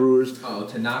for the Yeah. Brewers. Oh,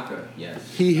 Tanaka.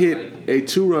 Yes. He hit a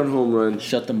 2-run home run,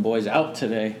 Shut them boys out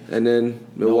today. and then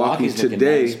Milwaukee Milwaukee's looking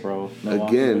today nice, bro.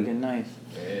 Milwaukee's again. looking nice.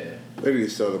 Yeah. They need to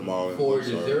sell the Marlins.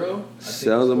 4-0.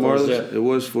 Sell the Marlins. It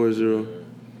was 4-0.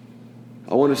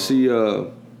 I want to see.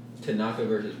 Tanaka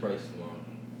versus Price tomorrow.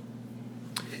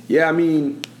 Yeah, I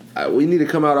mean, we need to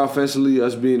come out offensively.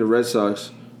 Us being the Red Sox,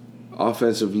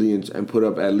 offensively, and put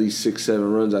up at least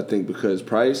 6-7 runs. I think because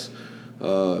Price,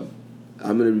 I'm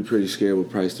gonna be pretty scared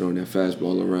with Price throwing that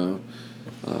fastball around.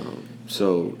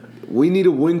 So we need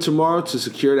to win tomorrow to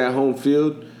secure that home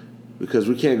field. Because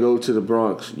we can't go to the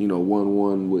Bronx,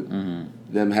 1-1 with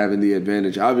them having the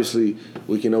advantage. Obviously,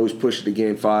 we can always push to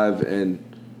Game 5 and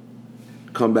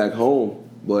come back home.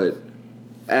 But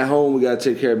at home, we got to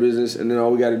take care of business. And then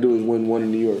all we got to do is win 1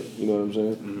 in New York. You know what I'm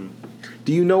saying? Mm-hmm.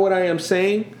 Do you know what I am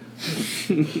saying?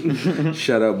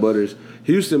 Shout out Butters.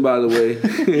 Houston, by the way.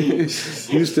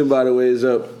 Houston, by the way, is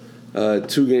up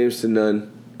 2-0.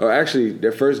 Or actually,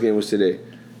 their first game was today.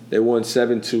 They won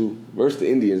 7-2 versus the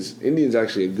Indians. Indians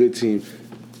actually a good team.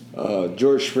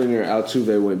 George Springer,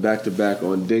 Altuve went back-to-back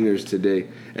on dingers today.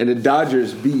 And the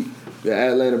Dodgers beat the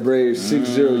Atlanta Braves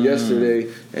 6-0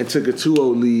 yesterday and took a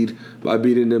 2-0 lead by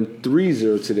beating them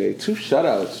 3-0 today. 2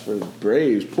 shutouts for the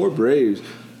Braves. Poor Braves.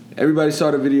 Everybody saw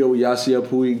the video with Yasiel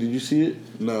Puig. Did you see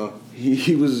it? No.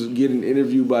 He was getting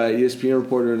interviewed by an ESPN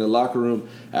reporter in the locker room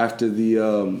after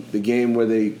the game where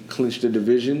they clinched the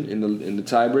division in the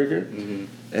tiebreaker. Mm-hmm.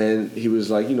 And he was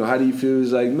like, how do you feel? He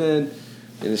was like, man,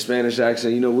 in a Spanish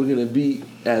accent, we're going to beat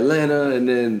Atlanta and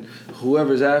then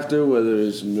whoever's after, whether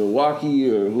it's Milwaukee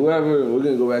or whoever, we're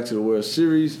going to go back to the World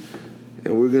Series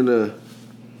and we're going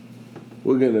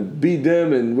to beat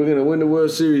them and we're going to win the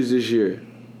World Series this year.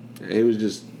 And he was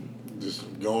just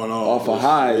just going off a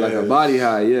high, like a body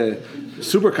high, yeah.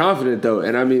 Super confident, though.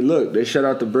 And, I mean, look, they shut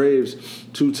out the Braves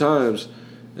 2 times,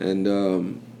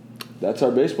 and that's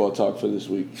our baseball talk for this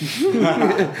week.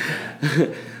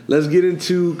 Let's get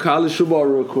into college football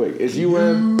real quick. It's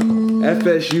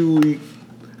FSU week.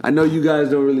 I know you guys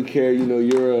don't really care. You know,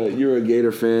 you're a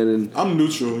Gator fan, and I'm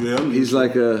neutral. Yeah, he's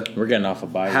like a we're getting off a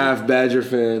bye half Badger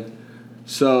fan.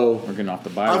 So we're getting off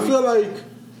the bye. I feel like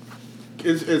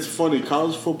it's funny.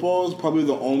 College football is probably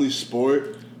the only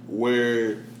sport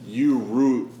where you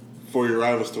root for your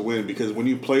rivals to win, because when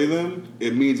you play them,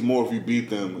 it means more if you beat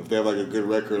them, if they have like a good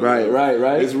record.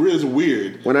 Right. It's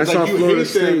weird. When I saw you Florida hate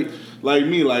State, them, like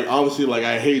me, like obviously, like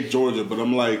I hate Georgia, but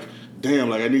I'm like, damn,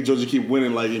 like I need Georgia to keep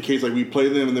winning, like in case like we play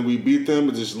them and then we beat them,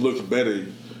 it just looks better.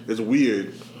 It's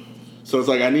weird. So it's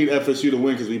like I need FSU to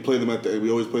win because we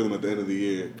always play them at the end of the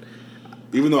year.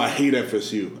 Even though I hate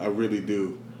FSU, I really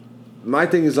do. My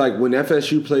thing is like when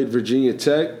FSU played Virginia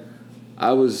Tech,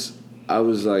 I was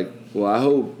like,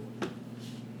 well,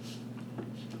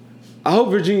 I hope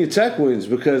Virginia Tech wins,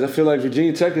 because I feel like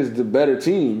Virginia Tech is the better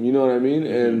team. You know what I mean?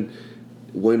 Mm-hmm. And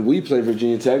when we play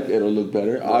Virginia Tech, it'll look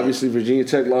better. Right. Obviously, Virginia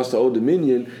Tech lost to Old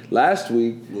Dominion last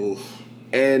week. Oof.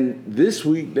 And this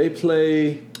week they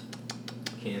play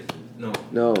Kansas.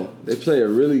 No, they play a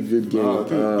really good game.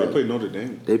 They play Notre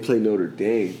Dame. They play Notre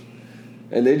Dame.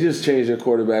 And they just changed their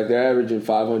quarterback. They're averaging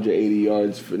 580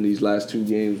 yards in these last 2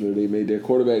 games where they made their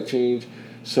quarterback change.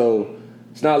 So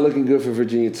it's not looking good for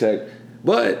Virginia Tech.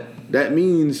 But that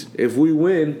means if we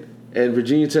win and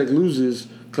Virginia Tech loses,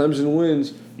 Clemson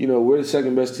wins, you know, we're the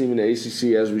second best team in the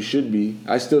ACC, as we should be.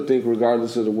 I still think,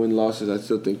 regardless of the win-losses, I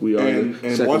still think we are the second best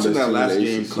team in the ACC. And watching that last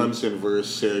game, Clemson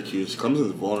versus Syracuse,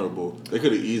 Clemson's vulnerable. They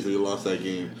could have easily lost that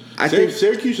game. I think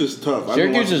Syracuse is tough.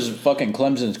 Syracuse is fucking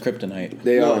Clemson's kryptonite.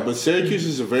 They are. But Syracuse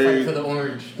is a very... Fight for the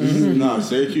orange.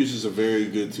 Syracuse is a very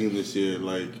good team this year.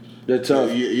 Like, they're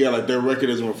tough. Yeah, like their record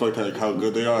doesn't reflect how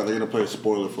good they are. They're going to play a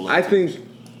spoiler for like I think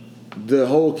the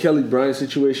whole Kelly Bryant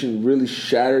situation really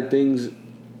shattered things.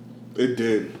 It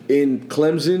did. In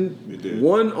Clemson, it did.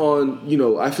 One on, you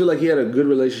know, I feel like he had a good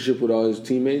relationship with all his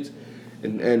teammates.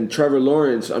 And Trevor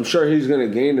Lawrence, I'm sure he's going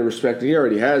to gain the respect. He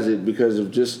already has it because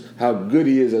of just how good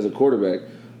he is as a quarterback.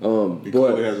 He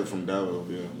clearly has it from Dallas,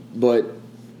 yeah. But,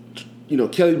 you know,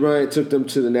 Kelly Bryant took them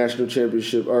to the national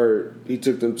championship, or he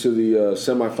took them to the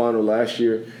semifinal last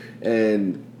year.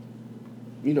 And,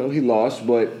 you know, he lost,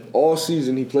 but all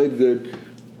season he played good.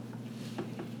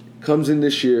 Comes in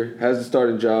this year, has the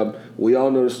starting job. We all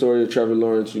know the story of Trevor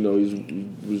Lawrence. You know, he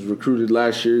was recruited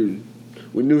last year.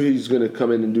 We knew he was going to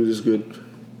come in and do this good.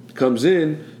 Comes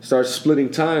in, starts splitting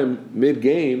time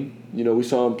mid-game. You know, we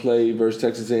saw him play versus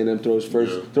Texas A&M,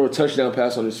 throw a touchdown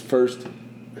pass on his first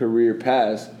career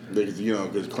pass. Because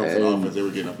Clemson offense, they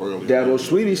were getting up early. Dabo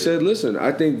Swinney said, listen,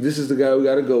 I think this is the guy we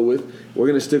got to go with. We're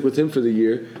going to stick with him for the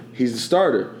year. He's the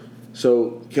starter.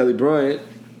 So Kelly Bryant,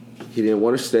 he didn't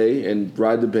want to stay and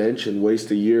ride the bench and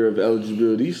waste a year of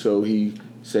eligibility, so he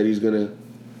said he's going to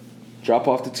drop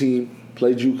off the team,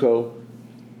 play JUCO,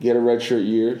 get a redshirt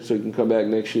year so he can come back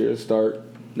next year and start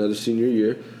another senior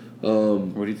year.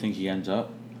 Where do you think he ends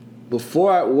up?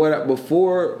 Before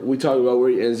we talk about where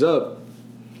he ends up,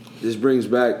 this brings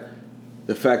back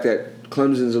the fact that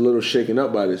Clemson's a little shaken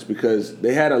up by this, because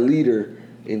they had a leader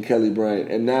in Kelly Bryant,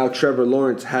 and now Trevor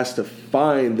Lawrence has to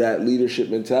find that leadership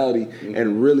mentality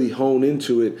and really hone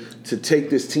into it to take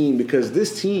this team, because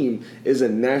this team is a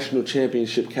national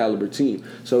championship caliber team.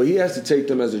 So he has to take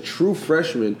them as a true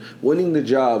freshman, winning the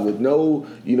job with no,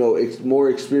 more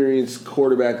experienced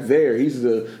quarterback there. He's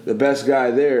the best guy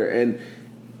there, and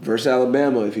versus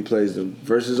Alabama if he plays them,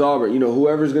 versus Auburn,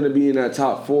 whoever's going to be in that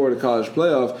top 4 of the college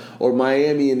playoff, or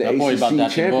Miami in the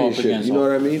ACC championship. You know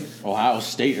what I mean? Ohio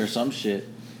State or some shit.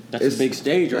 That's a big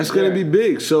stage, right? That's going to be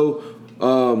big. So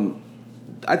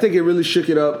I think it really shook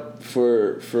it up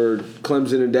for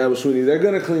Clemson and Dabo Swinney. They're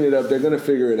going to clean it up. They're going to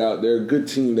figure it out. They're a good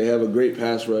team. They have a great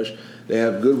pass rush. They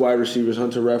have good wide receivers.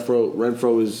 Hunter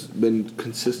Renfro has been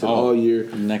consistent all year.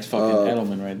 Next fucking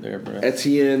Edelman right there, bro.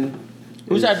 Etienne.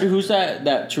 Who's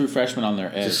that true freshman on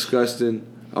their edge? Disgusting.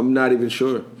 I'm not even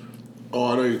sure.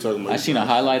 Oh, I know you're talking about. I seen a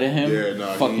highlight of him. Yeah,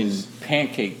 no, fucking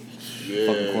pancake.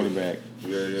 Fucking quarterback.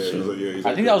 Yeah.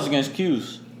 I think that was against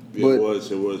Q's. Yeah, it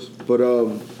was. But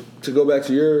to go back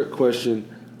to your question,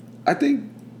 I think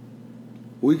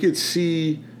we could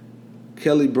see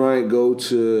Kelly Bryant go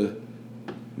to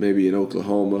maybe in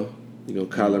Oklahoma.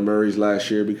 Kyler Murray's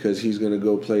last year, because he's going to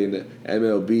go play in the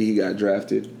MLB. He got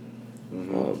drafted.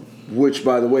 Which,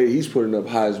 by the way, he's putting up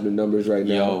Heisman numbers right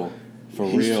now. Yo, for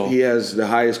real. He has the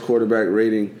highest quarterback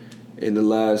rating in the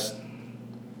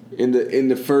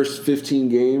first 15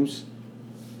 games.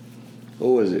 What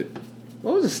was it?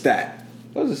 What was the stat?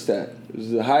 It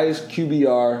was the highest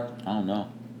QBR. I don't know.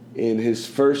 In his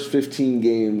first 15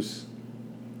 games,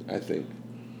 I think.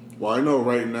 Well, I know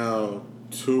right now,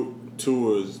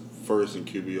 Tua is first in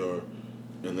QBR,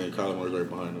 and then Kyler Murray's right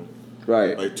behind him.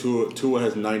 Right. Like Tua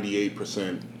has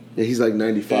 98%. Yeah, he's like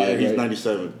 95. Yeah, he's right?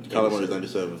 97. Kyler Murray's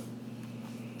 97.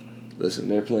 Listen,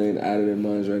 they're playing out of their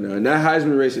minds right now. And that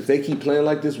Heisman race, if they keep playing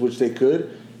like this, which they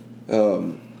could,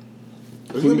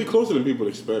 it's gonna be closer than people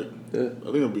expect. Yeah. I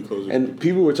think it'll be closer. And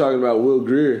people were talking about Will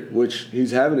Greer, which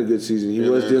he's having a good season. He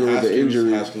was dealing with the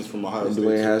injury. Haskins from Ohio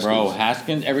State. Bro,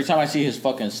 Haskins, every time I see his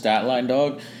fucking stat line,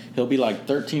 dog, he'll be like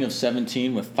 13 of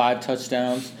 17 with 5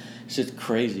 touchdowns. It's just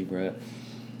crazy, bro.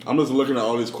 I'm just looking at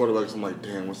all these quarterbacks. I'm like,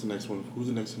 damn, what's the next one? Who's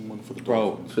the next one for the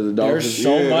Dolphins? For the Dolphins? There's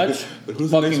so much. Who's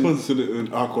the next one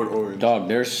in awkward orange? Dog,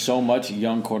 there's so much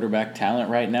young quarterback talent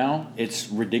right now. It's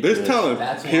ridiculous. There's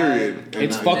talent, period.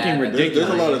 It's fucking ridiculous.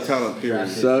 There's a lot of talent,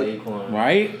 period.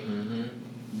 Right?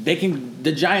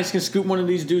 The Giants can scoop one of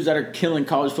these dudes that are killing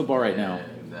college football right now. Yeah,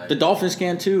 exactly. The Dolphins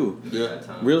can too. Yeah.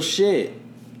 Real shit.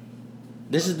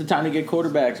 This is the time to get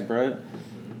quarterbacks, bro.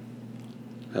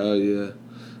 Hell yeah.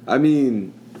 I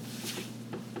mean,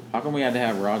 how come we had to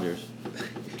have Rodgers?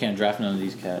 Can't draft none of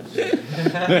these cats.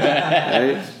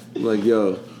 right? Like,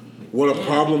 yo. What a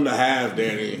problem to have,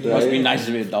 Danny. It must be nice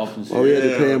to be a Dolphins fan. Oh, we had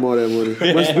to pay him all that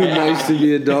money. Must be nice to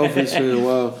be a Dolphins fan.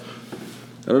 Wow.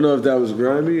 I don't know if that was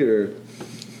grimy or...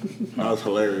 That was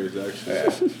hilarious,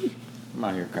 actually. I'm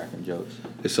out here cracking jokes.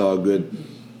 It's all good.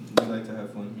 We like to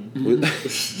have fun.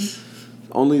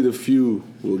 Only the few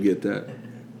will get that.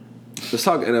 Let's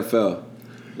talk NFL.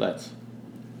 Let's.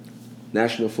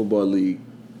 National Football League.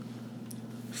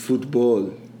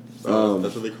 Football.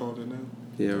 That's what they call it now?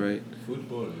 Yeah, right.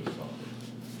 Football is solid.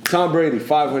 Tom Brady,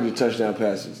 500 touchdown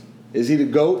passes. Is he the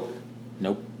GOAT?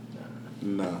 Nope.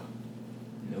 Nah.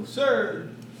 No, sir.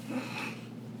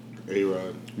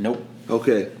 A-Rod. Nope.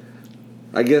 Okay.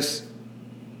 I guess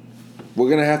we're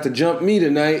going to have to jump me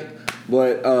tonight,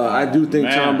 but I do think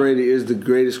Tom Brady is the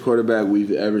greatest quarterback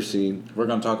we've ever seen. We're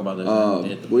going to talk about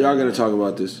this. We are going to talk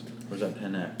about this. Where's that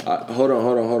pen at? Hold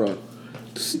on.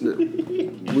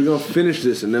 We're going to finish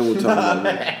this and then we'll talk about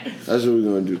it. That's what we're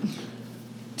going to do.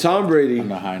 Tom Brady, I'm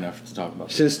not high enough to talk about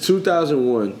this. since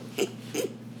 2001,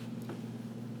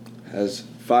 has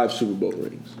 5 Super Bowl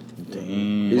rings.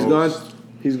 Damn.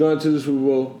 He's gone to the Super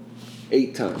Bowl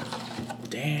 8 times.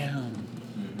 Damn.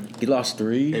 He lost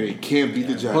 3. And he can't beat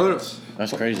the Giants.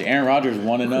 That's crazy. Aaron Rodgers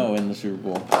 1-0 in the Super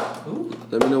Bowl.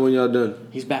 Let me know when y'all done.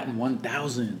 He's batting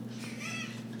 1,000.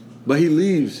 But he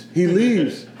leaves. He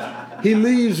leaves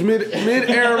mid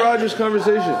Aaron Rodgers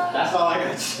conversation. That's all I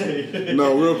got to say.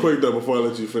 No, real quick though, before I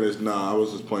let you finish. Nah, I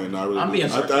was just playing. Nah, I really I'm being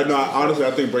no, honestly,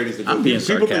 I think Brady's the GOAT. I'm being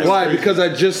sarcastic. Why? Because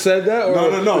I just said that?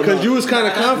 Or No. Because you was kind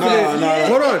of confident. No.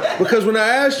 Hold on. Because when I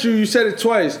asked you, you said it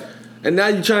twice, and now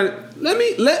you trying to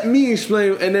let me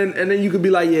explain, and then you could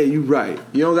be like, yeah, you right.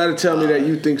 You don't got to tell me that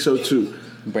you think so too.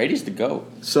 Brady's the GOAT.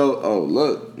 So,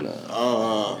 look.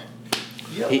 Nah.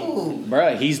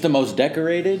 He's the most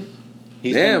decorated.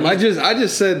 I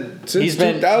just said since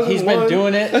 2001. He's been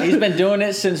doing it. He's been doing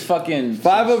it since fucking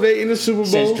 5 of 8 in the Super Bowl.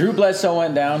 Since Drew Bledsoe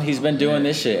went down, he's been doing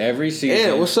this shit every season.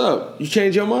 Yeah, what's up? You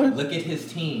change your mind? Look at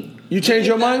his team. You change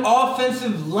your mind?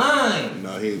 Offensive line.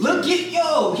 No, he ain't Look changed.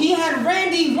 at he had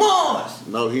Randy Moss.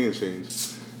 No, he ain't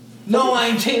changed. No, I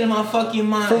ain't changing my fucking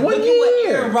mind. For what Look year? at what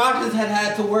Aaron Rodgers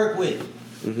had to work with.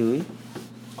 Mm-hmm.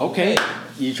 Okay.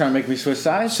 You trying to make me switch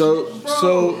sides? So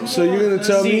you're gonna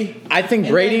tell me? I think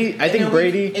Brady.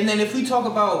 And then if we talk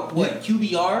about what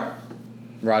QBR,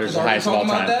 Rodgers is the Are we highest of all talking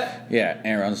about time. that? Yeah,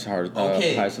 Aaron's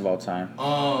Okay. highest of all time.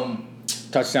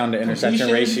 Touchdown to completion,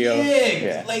 interception ratio.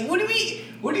 Yeah. Like what are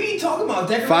we talking about?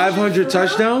 500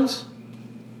 touchdowns?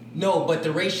 No, but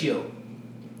the ratio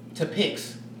to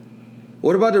picks.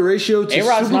 What about the ratio to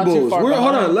A-Rod's Super not too Bowls? far Hold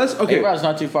behind. on, A-Rod's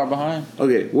not too far behind.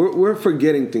 Okay, we're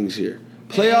forgetting things here.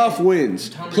 Playoff wins,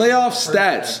 playoff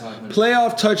stats,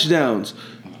 playoff touchdowns,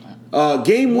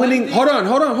 game winning. Hold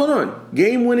on.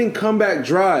 Game winning comeback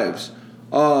drives,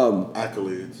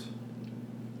 Accolades.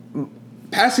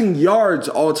 passing yards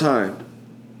all time.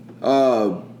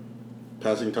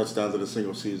 Passing touchdowns in a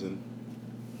single season.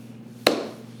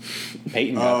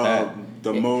 Peyton got that.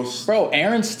 The most. Bro,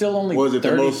 Aaron's still only Was it the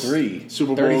 33. most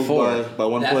Super Bowls 34. by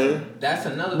one player? That's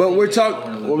another. But thing we're that talking. I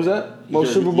wanna What look was at. that?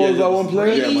 Most Super Bowls by one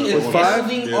player. Brady Yeah, is with 5?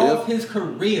 building Yeah. off his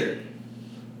career.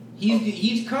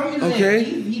 He's coming Okay.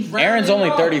 in. He's Aaron's rattling only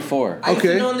off. 34. Icing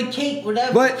Okay. on the cake,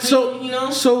 whatever. But so you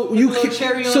know, so put you a little can,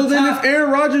 cherry on so then top. if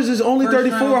Aaron Rodgers is only First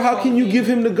 34, round how can you Hall of give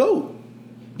him the GOAT?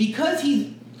 because he's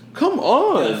Come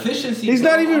on. The efficiency. He's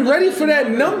not even ready for that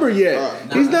number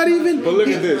yet. He's not even. But look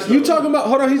at this. You talking about?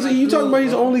 Hold on. You talking about?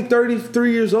 He's only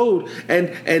 33 years old,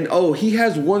 and oh, he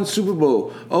has one Super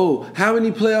Bowl. Oh, how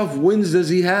many playoff wins does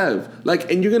he have?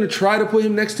 Like, and you're gonna try to put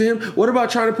him next to him? What about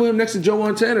trying to put him next to Joe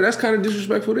Montana? That's kind of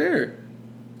disrespectful there.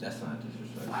 That's not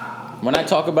disrespectful. When I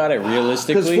talk about it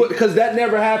realistically, Because that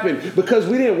never happened. Because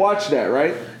we didn't watch that,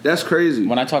 right? That's crazy.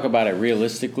 when I talk about it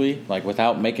realistically, like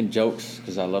without making jokes,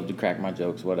 because I love to crack my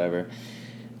jokes, whatever.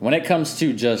 When it comes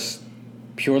to just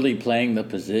purely playing the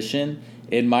position,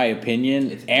 in my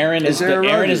opinion, Aaron is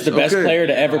the best player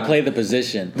to ever play the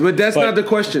position. But that's not the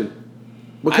question.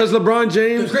 Because LeBron The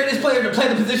James. greatest player to play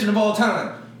the position of all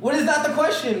time. What is that the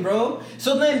question, bro?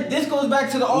 So then this goes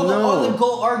back to all the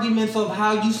GOAT arguments of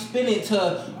how you spin it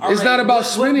to. It's not about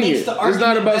spinning it. It's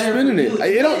not about spinning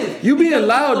it. You being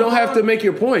loud don't have to make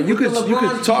your point. You could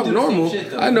talk normal.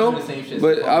 I know,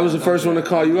 but I was the first one to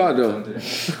call you out though.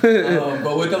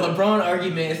 But with the LeBron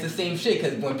argument, it's the same shit.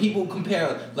 Because when people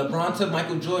compare LeBron to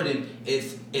Michael Jordan,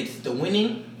 it's the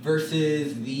winning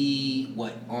versus the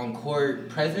on-court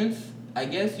presence. I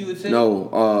guess you would say no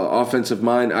offensive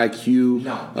mind, IQ,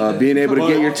 No, being able to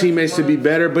get your teammates to be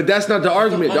better. But that's not the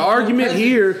argument. The argument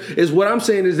here is what I'm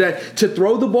saying is that to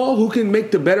throw the ball, who can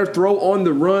make the better throw on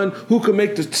the run, who can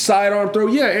make the sidearm throw?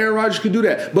 Yeah, Aaron Rodgers could do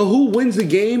that. But who wins the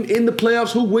game in the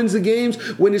playoffs? Who wins the games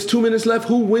when it's 2 minutes left?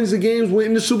 Who wins the games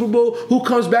in the Super Bowl? Who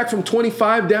comes back from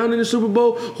 25 down in the Super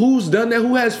Bowl? Who's done that?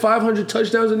 Who has 500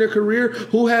 touchdowns in their career?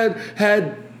 Who had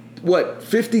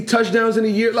 50 touchdowns in a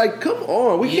year? Like, come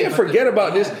on. We can't forget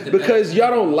about this because y'all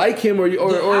don't like him or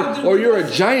you're a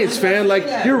Giants fan. Like,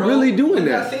 you're really doing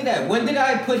that. I say that. When did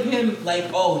I put him like,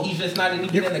 oh, he's just not even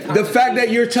in the conversation? The fact that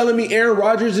you're telling me Aaron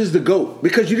Rodgers is the GOAT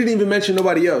because you didn't even mention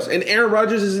nobody else. And Aaron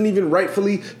Rodgers isn't even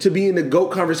rightfully to be in the GOAT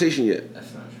conversation yet.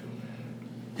 That's not true,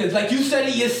 man. Because like you said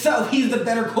it yourself, he's the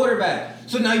better quarterback.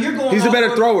 So now you're going. He's a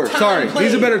better thrower. Sorry,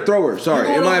 he's a better thrower.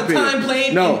 Sorry, in my opinion. Time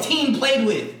played and team played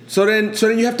with. So then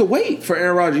you have to wait for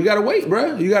Aaron Rodgers. You gotta wait,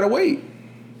 bro. You gotta wait.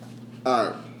 All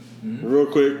right, real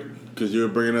quick, because you're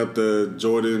bringing up the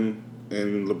Jordan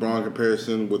and LeBron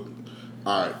comparison with.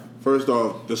 All right, first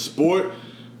off, the sport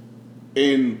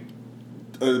in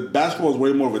basketball is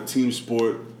way more of a team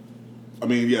sport. I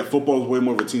mean, yeah, football is way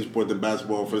more of a team sport than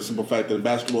basketball for the simple fact that in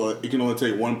basketball, it can only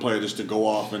take one player just to go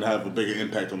off and have a bigger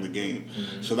impact on the game.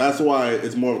 Mm-hmm. So that's why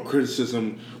it's more of a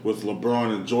criticism with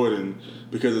LeBron and Jordan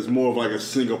because it's more of like a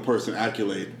single person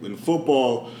accolade. In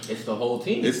football, it's the whole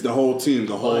team. It's the whole team,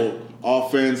 the whole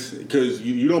offense, because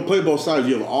you don't play both sides.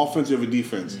 You have an offense, you have a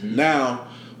defense. Mm-hmm. Now,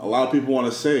 a lot of people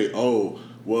want to say, oh,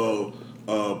 well,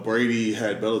 Brady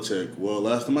had Belichick. Well,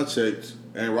 last time I checked,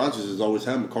 Aaron Rodgers has always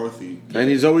had McCarthy. And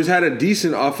he's always had a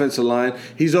decent offensive line.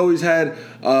 He's always had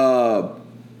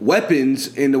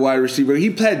weapons in the wide receiver.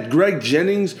 He had Greg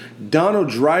Jennings, Donald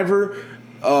Driver.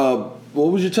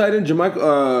 What was your tight end?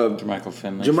 Jermichael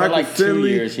Finley. Jermichael For like Finley. 2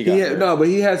 years he got hurt. No, but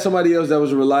he had somebody else that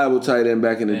was a reliable tight end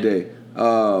back in the day.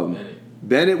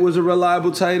 Bennett was a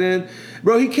reliable tight end.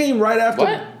 Bro, he came right after.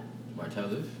 What?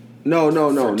 Martellus? No,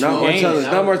 not Martellus.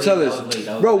 Not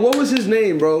Martellus. Bro, what was his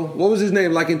name, bro? What was his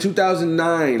name? Like in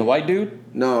 2009. The white dude?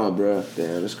 No, bro.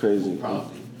 Damn, that's crazy.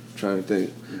 Probably. I'm trying to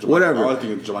think. Whatever. I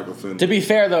think it's Jermichael Finley. To be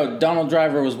fair, though, Donald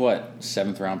Driver was what?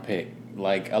 7th round pick.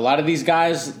 Like, a lot of these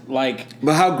guys, like...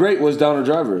 But how great was Donald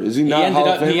Driver? Is he not Hall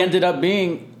of Famer? He ended up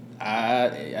being...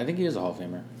 I think he is a Hall of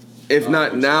Famer. If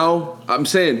not now, I'm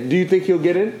saying, do you think he'll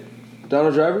get in?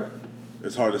 Donald Driver?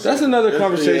 It's hard to say. That's another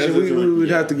conversation. We would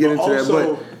have to get into that.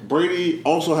 But Brady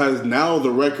also has now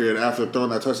the record after throwing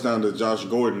that touchdown to Josh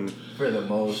Gordon. For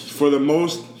the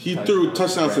most, he threw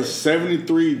touchdowns to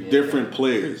 73 different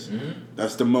players. Mm-hmm.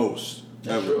 That's the most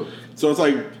ever. True. So it's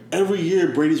like every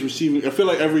year Brady's receiving. I feel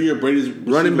like every year Brady's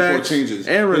running backs changes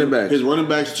and running backs. His running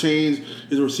backs change.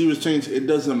 His receivers change. It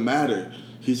doesn't matter.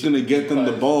 He's going to get them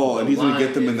the ball, and he's going to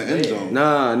get them in the end zone.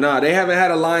 Nah. They haven't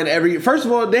had a line every... First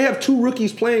of all, they have 2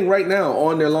 rookies playing right now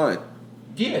on their line.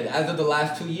 Yeah, as of the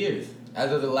last 2 years.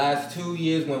 As of the last 2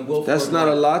 years when Wilford... That's not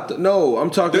a lot. No, I'm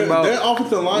talking about... Their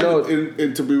offensive line,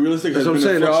 and to be realistic, has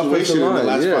been a fluctuation in the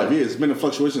last 5 years. It's been a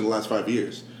fluctuation in the last 5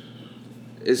 years.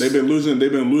 They've been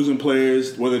losing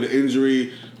players, whether the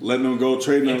injury... letting them go,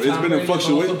 trading them. It's been a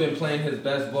fluctuation. He's also been playing his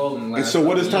best ball in the last. And so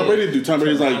what does Tom Brady do? Tom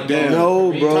Brady's like, damn.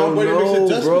 No, bro. Tom Brady makes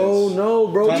adjustments. No,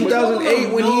 bro.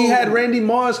 2008 when he had Randy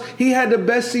Moss, he had the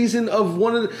best season of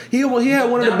one of the. He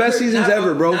had one of the best seasons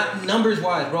ever, bro. Not numbers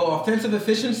wise, bro. Offensive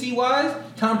efficiency wise,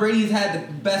 Tom Brady's had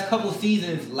the best couple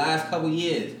seasons last couple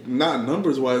years. Not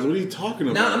numbers wise. What are you talking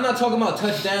about? I'm not talking about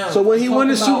touchdowns. So when he won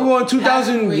the Super Bowl in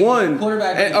 2001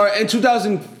 and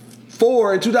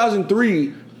 2004 and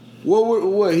 2003.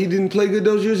 What? He didn't play good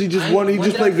those years. He just won. He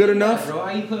just played good enough. Bro,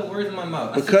 why you put words in my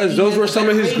mouth? Because those were some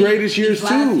of his greatest years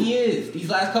too. These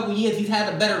last couple years, he's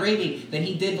had a better rating than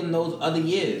he did in those other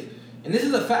years, and this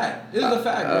is a fact. This is a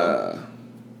fact, bro.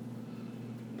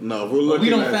 No, we're looking. We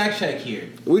don't fact check here.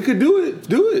 We could do it.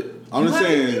 Do it. I'm just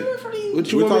saying. What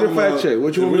you want me to fact check?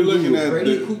 What you want me to do?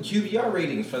 Brady's QBR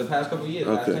ratings for the past couple of years,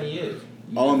 last 10 years.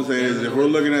 All I'm saying is if we're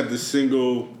looking at the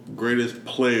single greatest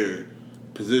player,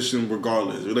 position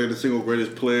regardless, we're looking at the single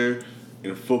greatest player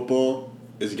in football,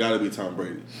 it's got to be Tom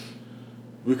Brady.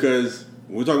 Because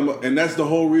we're talking about, and that's the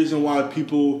whole reason why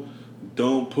people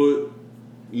don't put,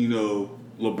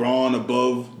 LeBron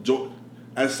above Jordan.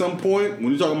 At some point,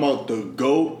 when you're talking about the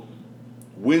GOAT,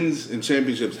 wins and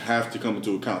championships have to come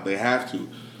into account. They have to.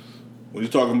 When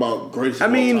you're talking about greatest of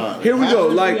all time. Here we go.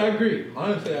 Like, I agree.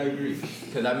 Honestly, I agree.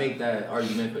 Because I make that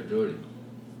argument for Jordan.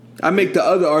 I make the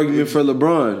other argument for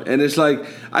LeBron. And it's like,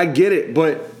 I get it,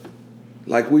 but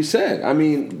like we said, I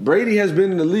mean, Brady has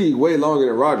been in the league way longer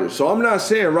than Rodgers. So I'm not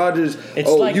saying Rodgers,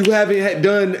 you haven't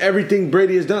done everything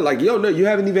Brady has done. Like, no, you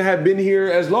haven't even been here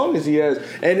as long as he has.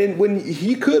 And then when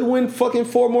he could win fucking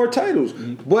 4 more titles.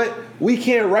 Mm-hmm. But we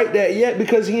can't write that yet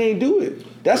because he ain't do it.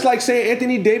 That's like saying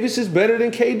Anthony Davis is better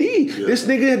than KD. Yeah. This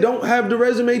nigga don't have the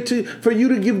resume for you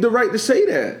to give the right to say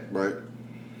that. Right.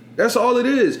 That's all it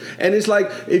is. And it's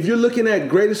like, if you're looking at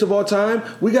greatest of all time,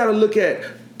 we got to look at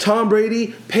Tom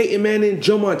Brady, Peyton Manning,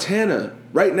 Joe Montana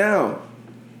right now.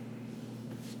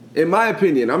 In my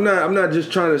opinion, I'm not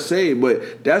just trying to say,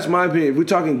 but that's my opinion. If we're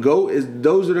talking GOAT,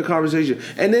 those are the conversations.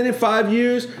 And then in 5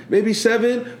 years, maybe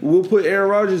 7, we'll put Aaron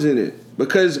Rodgers in it.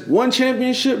 Because one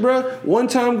championship, bro, one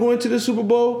time going to the Super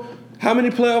Bowl, how many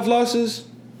playoff losses?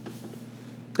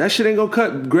 That shit ain't gonna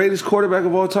cut greatest quarterback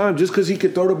of all time just because he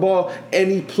could throw the ball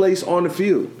any place on the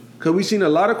field. Because we've seen a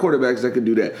lot of quarterbacks that could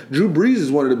do that. Drew Brees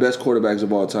is one of the best quarterbacks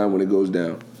of all time when it goes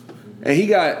down. And he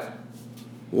got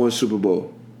 1 Super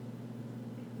Bowl.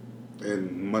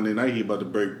 And Monday night, he about to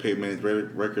break Peyton Manning's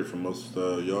record for most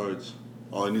yards.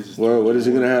 All he needs is... Well, what is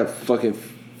he going to have? Fucking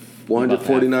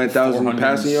 149,000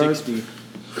 passing yards?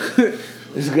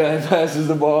 This guy passes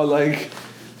the ball like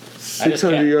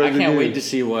 600 yards. I can't wait to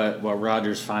see what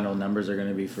Rodgers' final numbers are going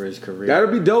to be for his career.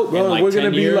 That'll be dope, bro. Like we're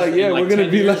going to be like, we're going to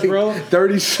be like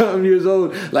 30-something years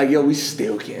old. Like, we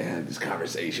still can't have this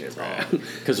conversation, bro.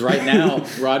 Because right now,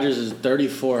 Rodgers is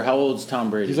 34. How old's Tom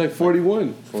Brady? He's like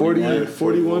 41. 41,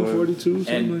 42,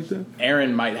 something like that.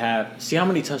 Aaron might have... See how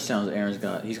many touchdowns Aaron's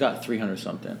got? He's got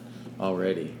 300-something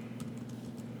already.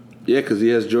 Yeah, because he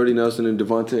has Jordy Nelson and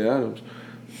Devontae Adams.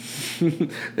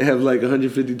 They have like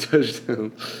 150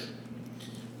 touchdowns.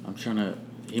 I'm trying to...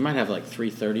 He might have like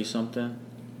 330-something.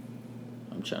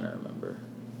 I'm trying to remember.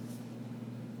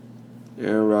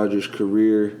 Aaron Rodgers'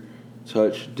 career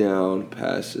touchdown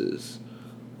passes.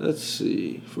 Let's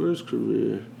see. For his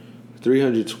career,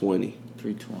 320.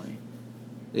 320.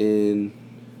 In...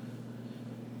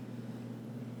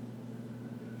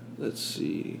 Let's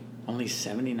see. Only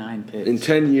 79 picks. In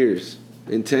 10 years.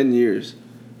 In 10 years,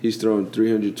 he's thrown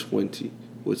 320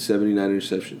 with 79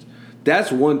 interceptions.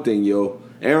 That's one thing, yo.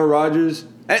 Aaron Rodgers,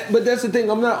 but that's the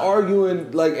thing. I'm not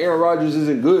arguing like Aaron Rodgers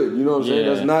isn't good. You know what I'm saying?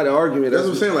 That's not an argument. That's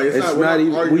what I'm saying. Like, it's not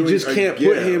even. We just can't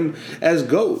put him as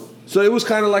GOAT. So it was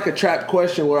kind of like a trapped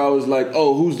question where I was like,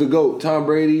 oh, who's the GOAT? Tom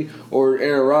Brady or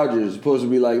Aaron Rodgers? Supposed to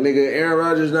be like, nigga, Aaron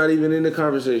Rodgers not even in the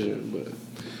conversation. But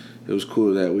it was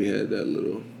cool that we had that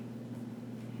little...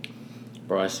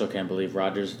 Bro, I still can't believe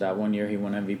Rodgers, that one year he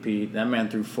won MVP. That man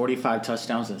threw 45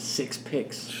 touchdowns and 6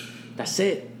 picks. That's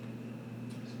it.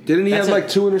 Didn't he have like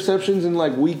 2 interceptions in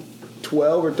like week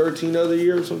 12 or 13 other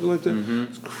year or something like that? Mm-hmm.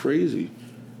 It's crazy.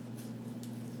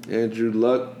 Andrew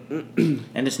Luck.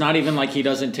 And it's not even like he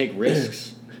doesn't take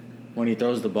risks when he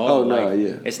throws the ball. Oh, no,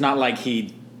 yeah. It's not like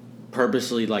he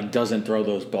purposely like doesn't throw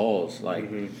those balls.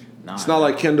 Like, nah. It's not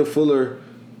like Kendall Fuller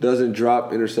doesn't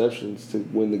drop interceptions to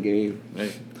win the game.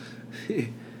 Right.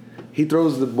 He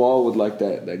throws the ball with like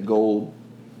that gold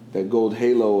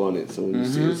halo on it. So when you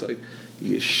see it, it's like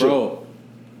you get shook. Bro,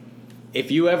 if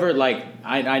you ever like,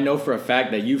 I know for a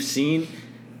fact that you've seen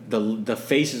the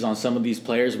faces on some of these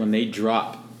players when they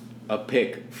drop a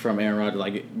pick from Aaron Rodgers.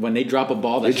 Like when they drop a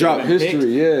ball that they drop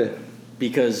history, yeah.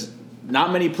 Because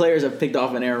not many players have picked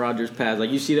off an Aaron Rodgers pass.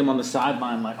 Like you see them on the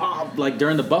sideline, like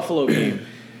during the Buffalo game.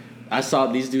 I saw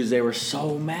these dudes. They were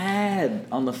so mad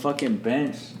on the fucking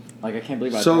bench. Like, I can't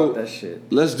believe I dropped that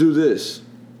shit. Let's do this.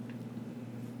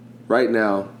 Right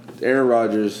now, Aaron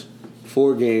Rodgers,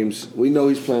 4 games. We know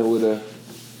he's playing with a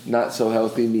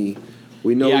not-so-healthy knee.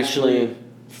 We know he's playing...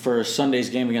 for Sunday's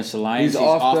game against the Lions. He's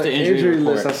off the injury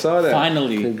report. list. I saw that.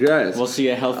 Finally. Congrats. We'll see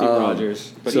a healthy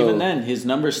Rodgers. But even then, his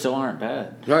numbers still aren't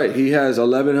bad. Right. He has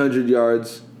 1,100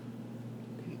 yards,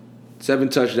 7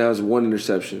 touchdowns, 1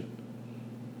 interception.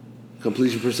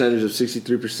 Completion percentage of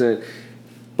 63%.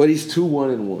 But he's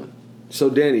 2-1-1. So,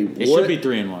 Danny, It should be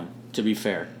 3-1, to be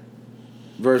fair.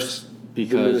 Versus the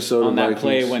Because Minnesota on that Vikings.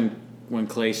 play when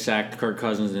Clay sacked Kirk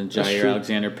Cousins and Jair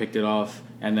Alexander picked it off,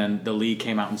 and then the league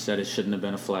came out and said it shouldn't have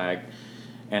been a flag,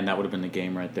 and that would have been the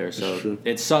game right there. So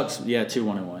it sucks. Yeah,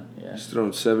 2-1-1. Yeah. He's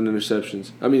thrown 7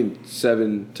 interceptions.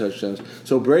 7 touchdowns.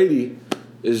 So Brady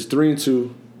is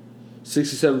 3-2,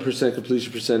 67%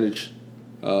 completion percentage,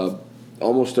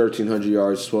 almost 1,300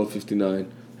 yards,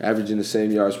 1,259, averaging the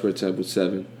same yards per attempt with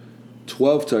 7,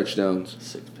 12 touchdowns,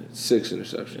 6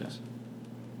 interceptions. Yeah.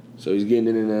 So he's getting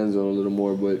in the end zone a little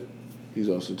more, but he's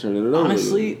also turning it over.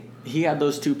 Honestly, he had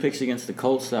those 2 picks against the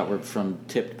Colts that were from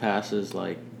tipped passes,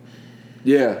 like.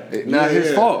 Not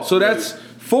his fault. So that's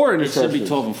 4 interceptions. It should be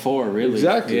 12-4, really.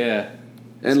 Exactly. Yeah.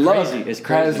 And Luck It's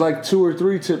crazy. has like 2 or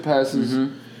 3 tip passes.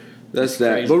 Mm-hmm. That's it's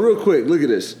that. crazy. But real quick, look at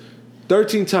this: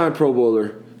 13-time Pro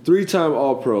Bowler, 3-time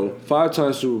All-Pro,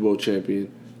 5-time Super Bowl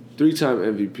champion, 3-time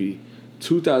MVP,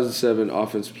 2007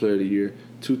 Offensive Player of the Year,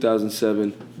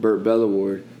 2007 Burt Bell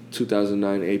Award,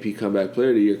 2009 AP Comeback Player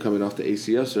of the Year, coming off the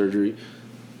ACL surgery,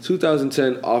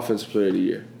 2010 Offensive Player of the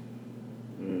Year.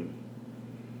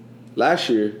 Last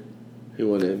year, he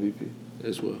won the MVP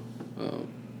as well.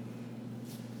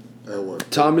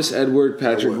 Thomas Edward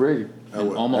Patrick Brady.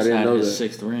 And almost had his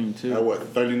 6th ring, too. At what,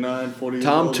 39, 40?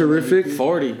 Tom Terrific.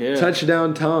 40, yeah.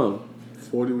 Touchdown Tom.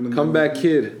 40 Comeback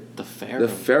kid. The Pharaoh. The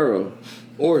Pharaoh.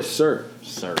 Or Sir.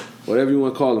 Sir. Whatever you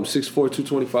want to call him. 6'4",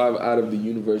 225 out of the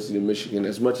University of Michigan.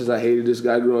 As much as I hated this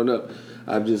guy growing up,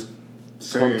 I've just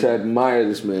come to admire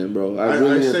this man, bro. I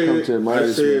really have come to admire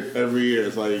this man. I say it every year.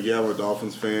 It's like, yeah, I'm a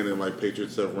Dolphins fan, and like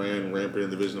Patriots have ran rampant in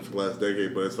the division for the last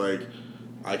decade, but it's like,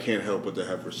 I can't help but to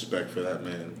have respect for that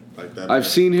man. Like that. I've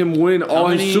seen him win all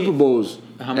his Super Bowls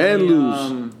and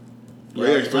lose.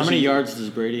 How many yards does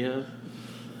Brady have?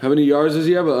 How many yards does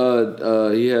he have?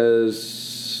 He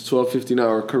has 1,259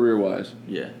 or career wise.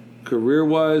 Yeah. Career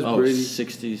wise, Brady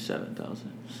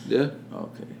 67,000. Yeah.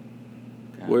 Okay.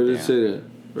 Where did it say that?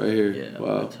 Right here. Yeah.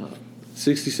 Wow.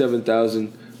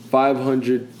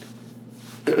 67,500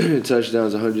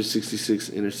 touchdowns, 166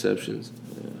 interceptions.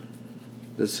 Yeah.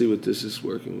 Let's see what this is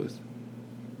working with.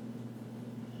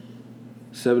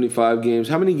 75 games.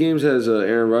 How many games has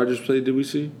Aaron Rodgers played, did we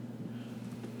see?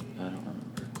 I don't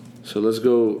remember. So let's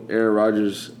go Aaron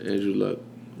Rodgers, Andrew Luck.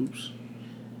 Oops.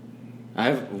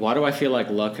 Why do I feel like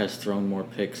Luck has thrown more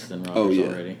picks than Rodgers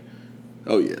already?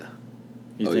 Oh, yeah.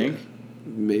 You think? Yeah.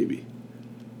 Maybe.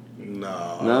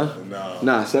 No.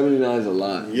 79 is a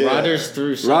lot. Yeah. Rodgers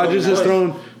has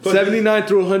thrown 79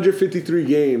 through 153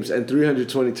 games and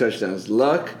 320 touchdowns.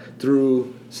 Luck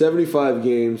through 75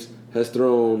 games has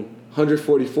thrown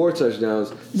 144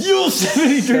 touchdowns.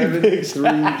 73 picks. 3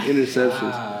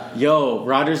 interceptions. Yo,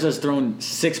 Rodgers has thrown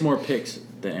 6 more picks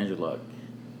than Andrew Luck.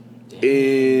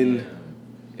 In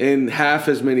half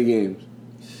as many games.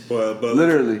 But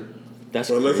literally. That's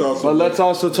but crazy. let's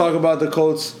also talk about the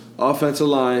Colts offensive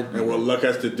line. And what Luck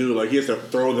has to do, like he has to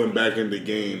throw them back into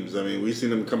games. I mean, we've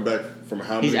seen him come back from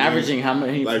how many? He's averaging games? how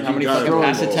many Like, fucking gotta pass throw the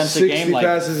attempts a 60 game? Like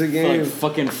passes a game. Like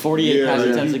fucking 48 pass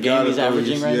attempts a game he's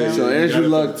averaging right now. So you Andrew gotta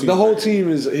Luck, put the team the whole back. team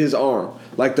is his arm.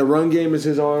 Like the run game is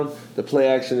his arm, the play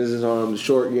action is his arm, the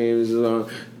short game is his arm,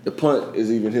 the punt is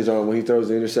even his arm when he throws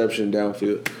the interception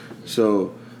downfield.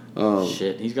 So,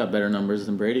 shit, he's got better numbers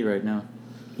than Brady right now.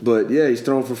 but yeah, he's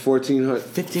thrown for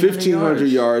 1,500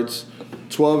 yards,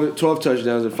 12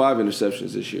 touchdowns, and 5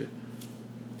 interceptions this year.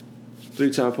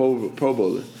 3-time Pro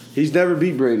Bowler. He's never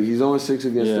beat Brady. He's 0-6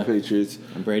 against the Patriots.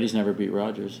 And Brady's never beat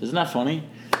Rodgers. Isn't that funny?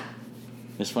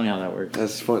 It's funny how that works.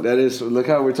 That's fun. That is. Look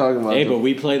how we're talking about. Hey, but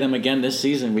we play them again this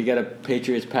season. We got a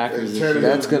Patriots Packers.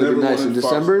 That's going to be nice in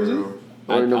December, is it?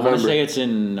 Or in November? I want to say it's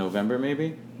in November,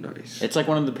 maybe. Nice. It's like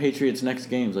one of the Patriots' next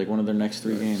games, like one of their next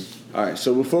 3 games. All right.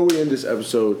 So before we end this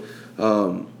episode,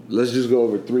 let's just go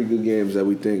over 3 good games that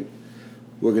we think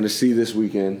we're going to see this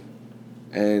weekend,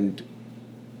 and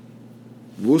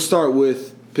we'll start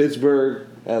with Pittsburgh,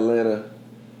 Atlanta,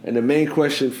 and the main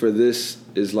question for this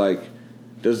is like,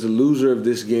 does the loser of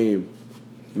this game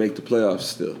make the playoffs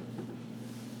still?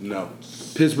 No.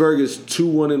 Pittsburgh is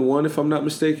 2-1-1, if I'm not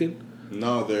mistaken.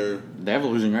 No, They have a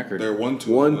losing record. they're 1-2.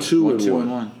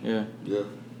 1-2-1. Yeah. Yeah.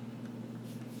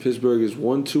 Pittsburgh is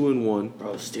 1-2-1.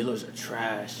 Bro, Steelers are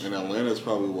trash. And Atlanta's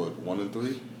probably what,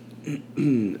 1-3?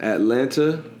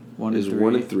 Atlanta is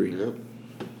 1-3. Yep.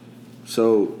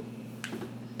 So,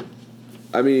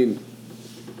 I mean,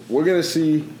 we're gonna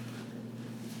see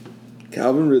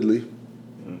Calvin Ridley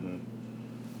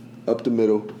up the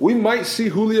middle. We might see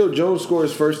Julio Jones score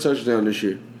his first touchdown this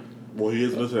year. Well, he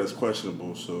is listed as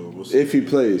questionable, so we'll see. If he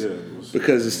plays. Yeah, we'll see.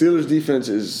 Because the Steelers' defense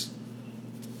is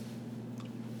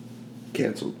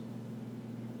canceled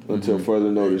until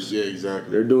further notice. Yeah,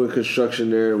 exactly. They're doing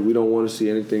construction there, and we don't want to see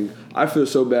anything. I feel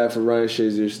so bad for Ryan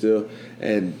Shazier still,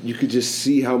 and you could just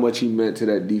see how much he meant to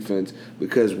that defense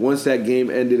because once that game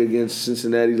ended against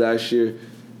Cincinnati last year,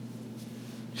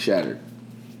 shattered.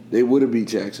 They would have beat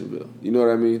Jacksonville. You know what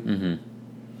I mean?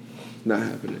 Mm-hmm. Not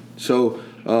happening. So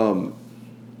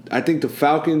I think the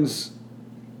Falcons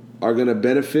are going to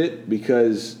benefit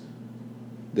because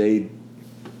they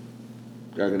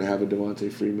are going to have a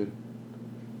Devontae Freeman,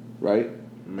 right?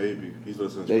 Maybe he's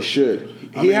listening. They should.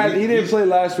 He didn't play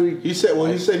last week. He said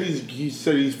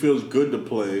he feels good to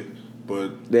play,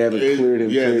 but they haven't cleared him.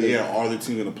 Are the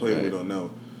team going to play? Right. We don't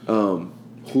know.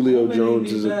 Julio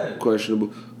Jones is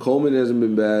questionable. Coleman hasn't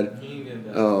been bad.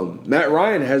 Matt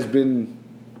Ryan has been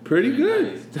pretty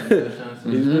good.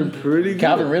 He's been pretty good.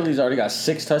 Calvin Ridley's already got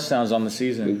 6 touchdowns on the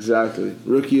season. Exactly.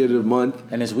 Rookie of the month.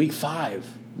 And it's week 5.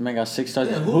 Man got 6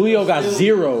 touchdowns. Julio got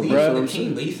 0, bro. But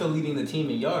he's still leading the team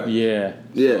in yards. Yeah.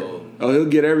 Yeah. So, he'll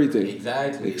get everything.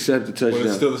 Exactly. Except the touchdown. But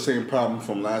it's still the same problem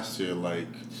from last year, like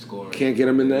scoring. Can't get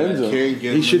him in the end zone.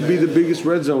 He should be the biggest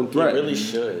red zone threat. He really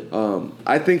should.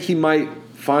 I think he might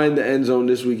find the end zone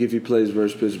this week if he plays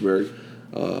versus Pittsburgh.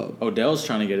 Odell's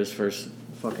trying to get his first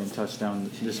fucking touchdown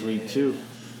this week too.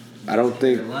 I don't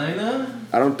think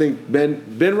Ben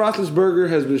Roethlisberger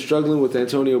has been struggling with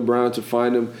Antonio Brown to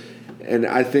find him, and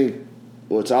I think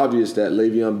it's obvious that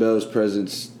Le'Veon Bell's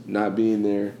presence not being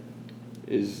there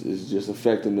is just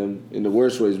affecting them in the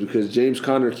worst ways because James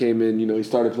Conner came in, he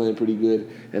started playing pretty good,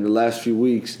 and the last few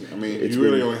weeks. I mean, he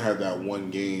really only had that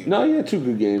one game. No, he had 2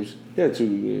 good games. He had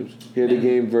the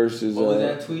game versus. What was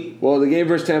that tweet? Well, the game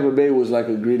versus Tampa Bay was like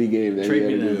a gritty game. That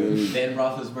Ben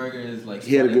Roethlisberger is like.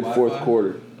 He had a good fourth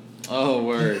quarter. Oh,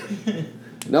 word.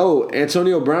 No,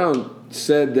 Antonio Brown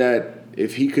said that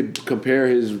if he could compare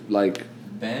his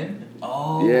Ben.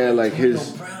 Oh. Yeah, like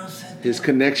Antonio Brown said that. his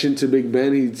connection to Big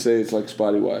Ben, he'd say it's like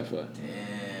spotty Wi-Fi.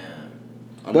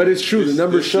 Damn. But it's true. The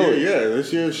numbers show.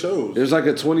 This year it shows. There's like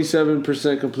a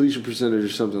 27% completion percentage or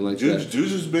something like that.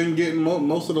 Juju's been getting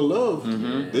most of the love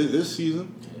this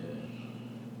season. Yeah.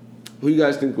 Who you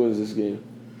guys think wins this game?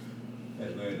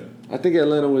 Atlanta. I think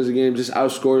Atlanta wins the game. Just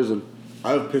outscores them.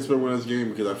 I have Pittsburgh win this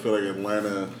game because I feel like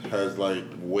Atlanta has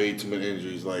way too many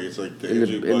injuries. Like it's like in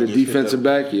the defensive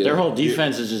back. Yeah, their whole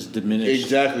defense is just diminished.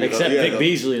 Exactly, except Vic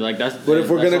Beasley. That's. But if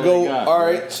we're gonna go, all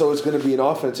right, so it's gonna be an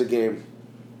offensive game.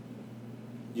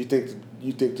 You think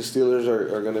the Steelers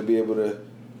are gonna be able to?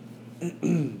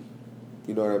 You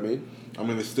know what I mean? I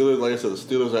mean the Steelers, like I said, the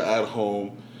Steelers are at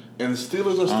home, and the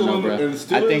Steelers are still in. And the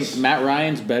Steelers, I think Matt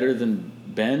Ryan's better than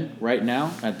Ben right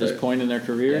now at this point in their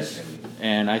careers. Definitely.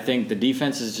 And I think the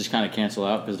defenses just kind of cancel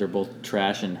out because they're both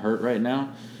trash and hurt right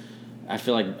now. I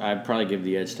feel like I'd probably give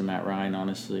the edge to Matt Ryan,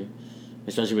 honestly.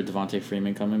 Especially with Devontae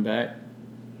Freeman coming back.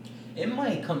 It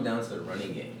might come down to the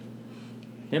running game.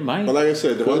 It might. But like I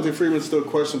said, Devontae Freeman's still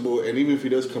questionable, and even if he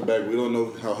does come back, we don't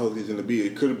know how healthy he's going to be.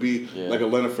 It could be like a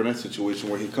Leonard Fournette situation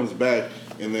where he comes back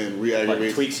and then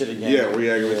re-aggravates. Tweaks it again. Yeah,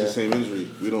 re-aggravates the same injury.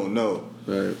 We don't know.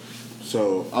 Right.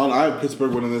 So, I have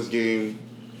Pittsburgh winning this game.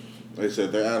 Like I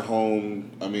said, they're at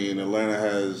home. I mean, Atlanta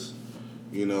has,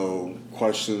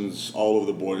 questions all over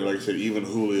the board. Like I said, even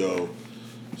Julio.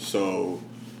 So,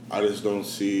 I just don't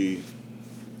see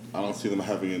them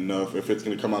having enough. If it's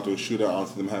going to come out to a shootout, I don't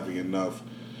see them having enough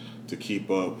to keep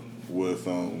up with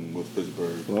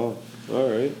Pittsburgh. Well, all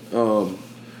right.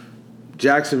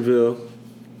 Jacksonville,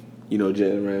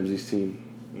 Jalen Ramsey's team.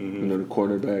 Mm-hmm. The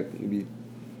cornerback, you be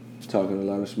talking a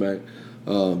lot of smack.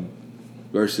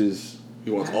 Versus he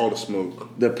wants all the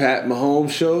smoke. The Pat Mahomes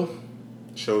show.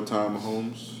 Showtime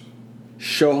Mahomes.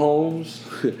 Show Holmes.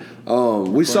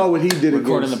 We saw what he did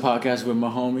recording the podcast with my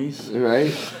homies.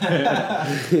 Right.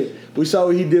 We saw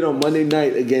what he did on Monday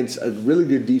night against a really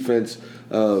good defense.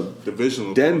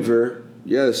 Divisional Denver. Opponent.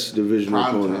 Yes, divisional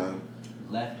Prime opponent. Time.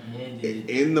 Left-handed.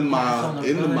 In the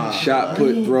mile. Shot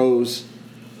put throws.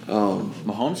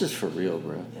 Mahomes is for real,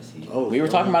 bro. Yes, he is. We were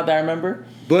talking about that, remember?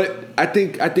 But I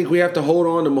think we have to hold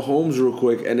on to Mahomes real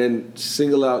quick and then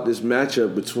single out this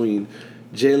matchup between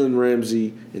Jalen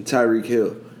Ramsey and Tyreek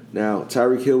Hill. Now,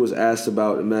 Tyreek Hill was asked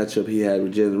about the matchup he had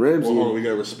with Jalen Ramsey. Well, we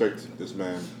gotta respect this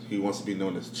man. He wants to be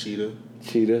known as Cheetah.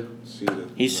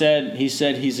 He said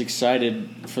he's excited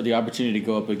for the opportunity to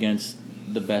go up against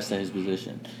the best at his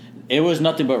position. It was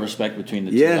nothing but respect between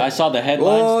the two. Yeah. I saw the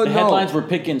headlines. Oh, the headlines were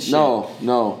picking shit. No.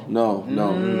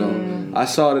 I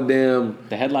saw The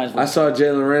headlines were I saw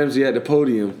Jalen Ramsey at the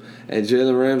podium, and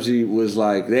Jalen Ramsey was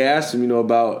like, they asked him,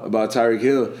 about Tyreek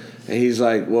Hill, and he's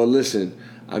like, well, listen,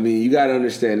 I mean, you got to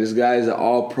understand, this guy is an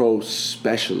all-pro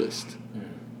specialist,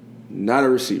 not a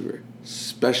receiver.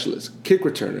 Specialist, kick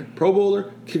returner, Pro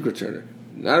Bowler, kick returner,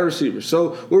 not a receiver.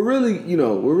 So we're really,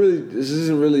 this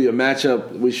isn't really a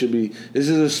matchup. This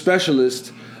is a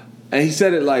specialist, and he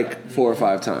said it like 4 or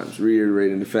 5 times,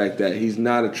 reiterating the fact that he's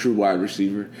not a true wide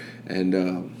receiver. And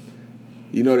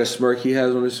that smirk he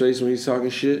has on his face when he's talking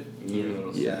shit.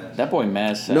 Yeah. that boy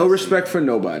mad sassy. No respect for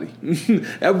nobody.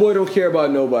 That boy don't care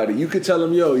about nobody. You could tell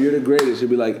him, yo, you're the greatest. He'll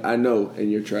be like, I know, and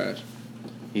you're trash.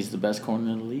 He's the best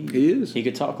corner in the league. He is. He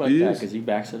could talk like that because he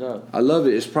backs it up. I love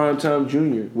it. It's primetime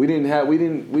junior. We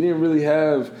didn't really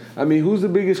have. I mean, who's the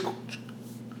biggest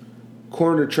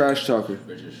corner trash talker?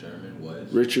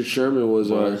 Richard Sherman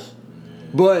was.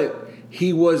 But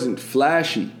he wasn't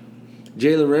flashy.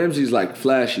 Jalen Ramsey's like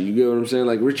flashy. You get what I'm saying?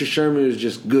 Like Richard Sherman is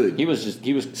just good. He was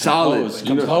solid,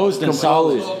 composed and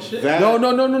solid.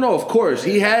 No. Of course,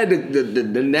 he had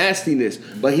the nastiness,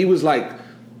 but he was like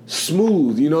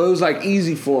smooth. It was like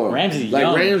easy for him. Ramsey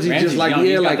just like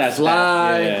young. like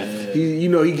fly. Yeah.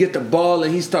 He get the ball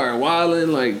and he started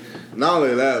wilding like. Not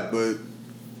only that, but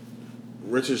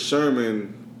Richard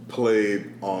Sherman played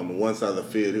on one side of the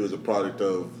field. He was a product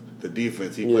of the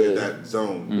defense. He played that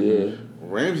zone. Yeah.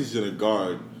 Ramsey's gonna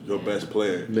guard your best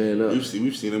player. Man up.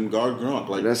 We've seen him guard Gronk.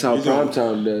 Like that's how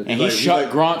primetime does. And he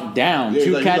shut Gronk down.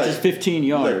 2 catches, 15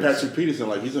 yards. He's like Patrick Peterson.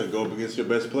 Like he's gonna go up against your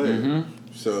best player.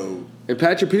 Mm-hmm. So. And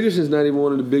Patrick Peterson's not even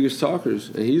one of the biggest talkers,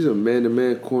 and he's a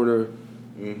man-to-man corner.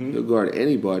 He'll guard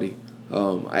anybody.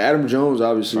 Adam Jones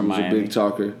obviously was a big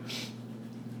talker.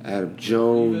 Adam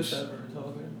Jones.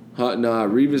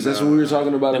 Revis. That's what we were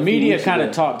talking about. The media kind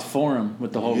of talked for him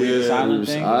with the whole Revis Island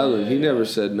thing. Island. He never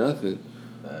said nothing.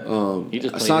 He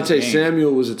just Asante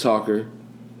Samuel was a talker.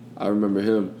 I remember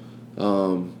him.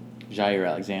 Jair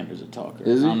Alexander's a talker.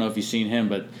 Is he? I don't know if you've seen him,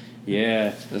 but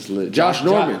yeah. That's lit. Josh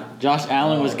Norman. Josh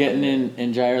Allen was getting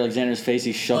in Jair Alexander's face.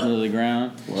 He shoved him to the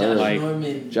ground.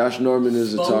 Josh Norman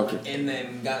is a talker. And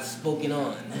then got spoken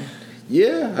on.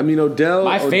 Yeah, I mean Odell.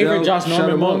 My favorite Josh shut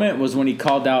Norman him up. moment was when he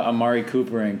called out Amari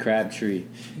Cooper and Crabtree,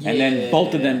 and then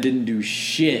both of them didn't do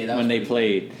shit when they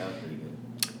played. That was pretty good.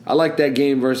 I like that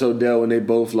game versus Odell when they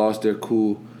both lost their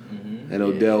cool, and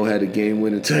Odell had a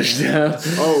game-winning touchdown.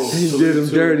 He did him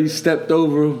dirty, stepped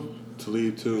over him.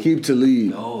 Talib too. Keep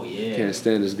Talib. Oh yeah. Can't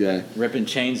stand this guy. Ripping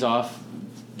chains off.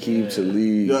 Keep Talib.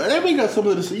 Yo, everybody got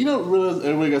something to say. You don't realize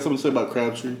everybody got something to say about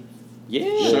Crabtree. Yeah.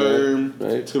 Sherm,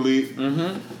 right. Talib.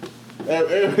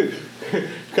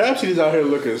 Crabtree's out here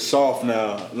looking soft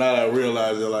now. Now that I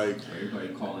realize it, like Everybody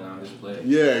calling out his play.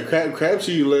 yeah,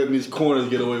 Crabtree letting these corners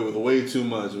get away with way too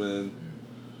much, man.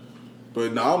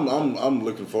 But no, I'm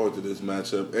looking forward to this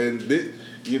matchup, and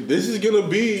this is gonna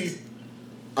be.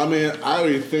 I mean, I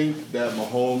already think that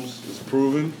Mahomes is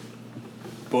proven,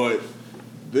 but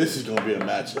this is gonna be a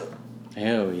matchup.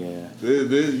 Hell yeah.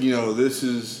 This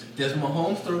is. Does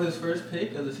Mahomes throw his first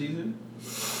pick of the season?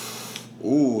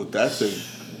 That's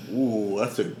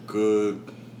a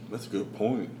good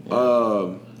point.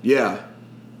 Yeah.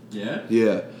 Yeah.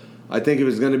 Yeah. I think if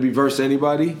it's going to be versus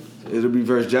anybody, it'll be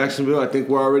versus Jacksonville. I think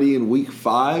we're already in week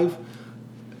 5.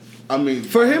 I mean,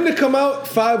 For him to come out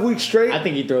 5 weeks straight I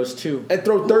think he throws 2. and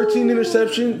throw 13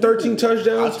 interceptions, 13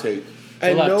 touchdowns, I'll take.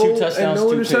 and He'll have no, 2 touchdowns, and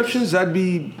no 2 interceptions, picks. that'd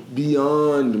be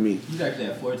beyond me. He's actually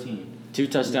at 14. 2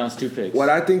 touchdowns, 2 picks. What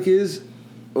I think is,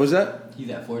 what was that? He's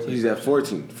at 14. He's at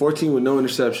 14. 14 with no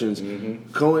interceptions.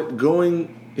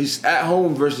 Going. He's at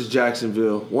home versus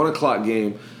Jacksonville. 1 o'clock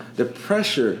game. The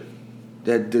pressure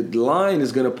that the line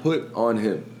is going to put on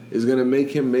him is going to make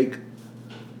him make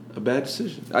a bad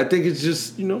decision. I think it's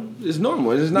just, it's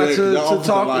normal. It's not to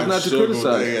talk. It's not to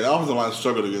criticize. Yeah, the offensive line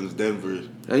struggled against Denver.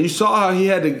 And you saw how he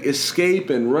had to escape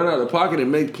and run out of the pocket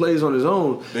and make plays on his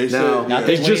own. They said, yeah. I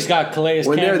think when he's got Calais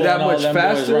when Campbell they're that and all much them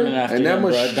faster boys running after and that him,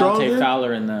 much bro. stronger, Dante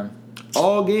Fowler in them.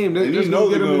 all game. They're And just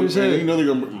going to get him in his head. they're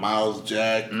going to Miles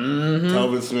Jack,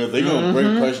 Telvin Smith. They're going to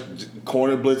bring pressure,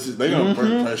 corner blitzes. They're going to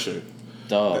bring pressure.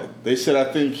 Dog. They said, I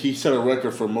think he set a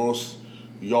record for most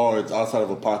yards outside of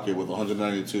a pocket with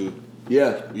 192.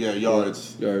 Yeah. Yeah,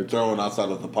 yards thrown outside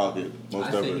of the pocket. Most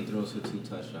I ever. think he throws for 2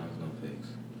 touchdowns, no picks.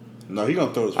 No, he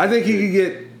gonna throw his. I think he could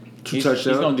get 2 touchdowns.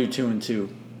 He's going to do 2 and 2.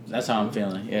 That's how I'm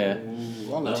feeling. Yeah.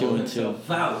 Ooh, I like 2 that. and 2.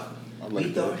 I like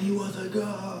He that. thought he was a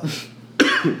god.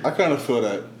 I kind of feel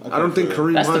that. I don't think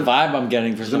Kareem That's the Hunt vibe I'm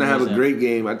getting for is some going to have a reason. great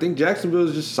game. I think Jacksonville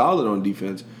is just solid on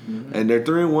defense. And they're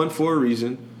 3-1 for a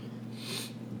reason.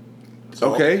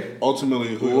 So Okay.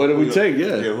 Ultimately, What do we take?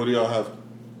 Yeah. Who do y'all have?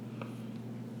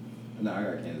 No, I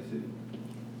got Kansas City.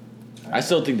 I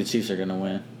still think the Chiefs are gonna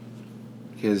win.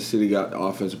 Kansas City got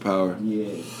offensive power. Yeah,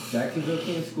 Jacksonville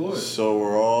can't score. So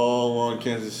we're all on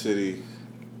Kansas City,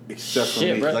 except for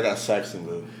Shit, me, bro. 'cause I got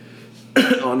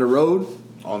Saxonville. On the road.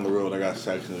 On the road, I got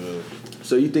Saxonville.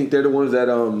 So you think they're the ones that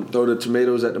throw the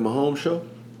tomatoes at the Mahomes show?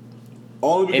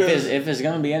 Only because If it's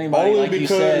gonna be anybody, only like you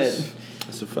because said,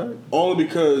 That's a fact. only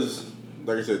because,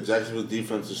 like I said, Jacksonville's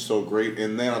defense is so great,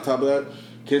 and then on top of that,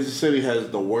 Kansas City has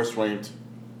the worst ranked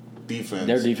defense.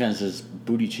 their defense is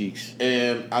booty cheeks.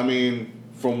 And I mean,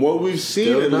 from what we've seen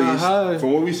Still at not least, high.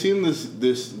 from what we've seen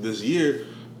this year,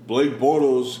 Blake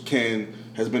Bortles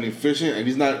has been efficient, and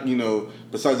he's not,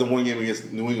 besides the one game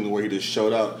against New England where he just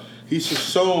showed out, he's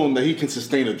just shown that he can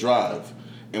sustain a drive.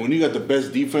 And when you got the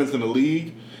best defense in the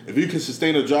league, if you can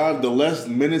sustain a drive, the less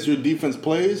minutes your defense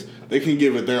plays, they can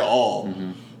give it their all.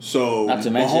 Mm-hmm. So Not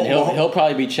to mention, he'll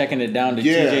probably be checking it down to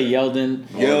T.J. Yeldon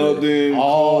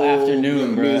all Cole,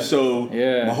 afternoon, bro. So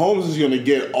Yeah. Mahomes is going to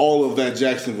get all of that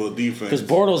Jacksonville defense. Because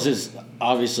Bortles is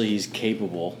obviously he's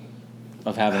capable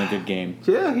of having a good game.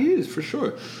 Yeah, he is for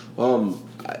sure.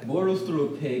 Bortles threw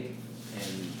a pick in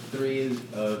 3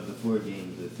 of the 4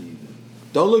 games this season.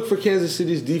 Don't look for Kansas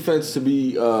City's defense to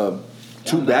be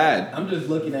too bad. I'm just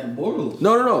looking at Bortles.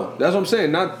 No. That's what I'm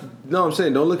saying. I'm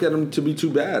saying don't look at them to be too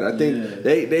bad. I think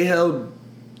they held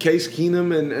Case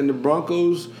Keenum and the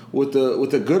Broncos with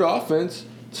a good offense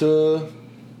to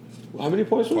how many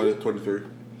points? 23.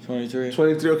 23.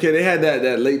 23. Okay, they had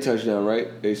that late touchdown,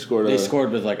 right? They scored. They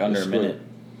scored with like under a minute.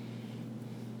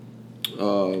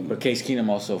 Um, But Case Keenum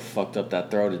also fucked up that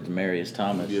throw to Demaryius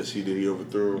Thomas. Yes, he did. He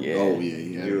overthrew. Yeah. Oh yeah,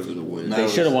 he had it for the win. They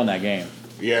should have won that game.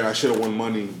 Yeah, and I should have won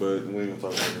money, but we ain't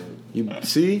gonna talk about that. You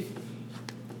see,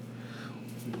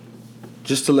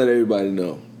 just to let everybody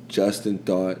know, Justin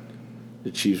thought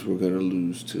the Chiefs were gonna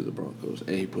lose to the Broncos,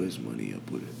 and he put his money up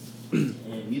with it. And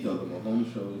you thought the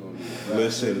Mahomes show was going to be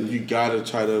Listen, you gotta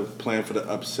try to plan for the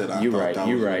upset. You right.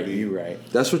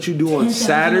 That's what you do on 10,000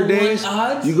 Saturdays.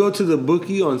 odds? You go to the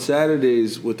bookie on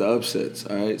Saturdays with the upsets.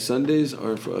 All right, Sundays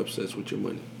aren't for upsets with your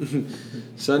money.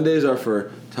 Sundays are for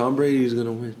Tom Brady's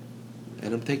gonna win,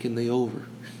 and I'm taking the over.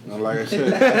 Like I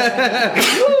said,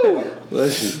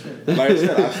 Listen,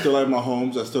 I still like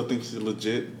Mahomes. I still think he's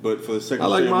legit. But for the second I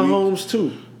like straight my week, homes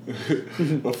too.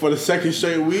 but for the second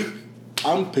straight week,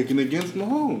 I'm picking against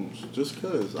Mahomes just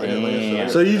because.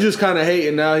 So you just kind of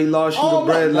hating now. He lost you the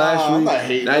bread last week. I'm not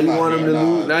hating. Now you want him to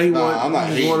lose. Now you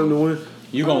want him to win.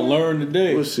 You gonna learn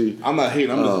today. We'll see. I'm not hating.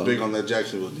 I'm just big on that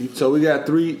Jacksonville defense. So we got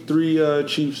three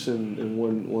Chiefs and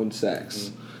one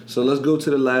Sacks. So let's go to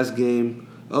the last game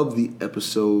of the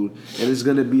episode, and it's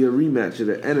going to be a rematch of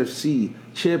the NFC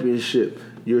Championship.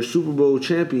 Your Super Bowl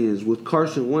champions with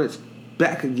Carson Wentz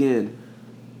back again,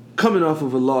 coming off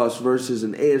of a loss versus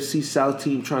an AFC South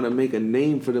team trying to make a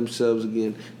name for themselves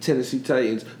again, Tennessee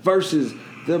Titans versus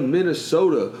the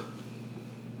Minnesota.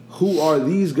 Who are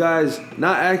these guys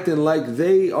not acting like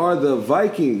they are the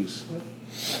Vikings?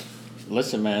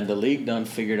 Listen, man, the league done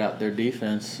figured out their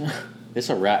defense. It's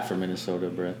a wrap for Minnesota,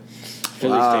 bro.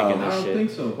 Philly's taking this I don't shit.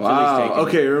 think so. Wow.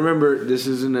 Okay, remember, this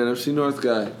is an NFC North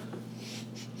guy.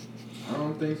 I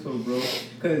don't think so, bro.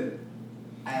 Because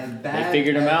as bad They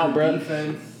figured him as out, the bro.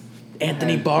 defense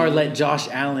Anthony has Barr been- let Josh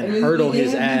Allen And hurdle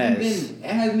his it hasn't even ass. been-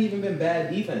 it hasn't even been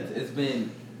bad defense. It's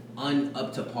been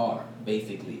up to par,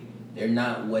 basically. They're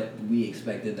not what we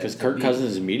expected them Because to Kirk be.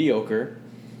 Cousins is mediocre.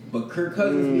 But Kirk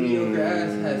Cousins' mediocre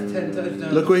ass has 10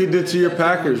 touchdowns. Look what he did to your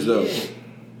Packers, though.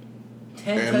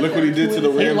 10 And look what he did to the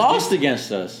touchdowns, He Rams. lost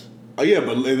against us. Oh yeah,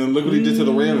 but and then look what he did to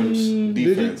the Rams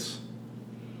defense.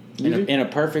 In a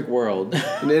perfect world.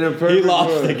 In a perfect He lost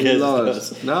world, against he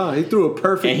lost. us. No, he threw a And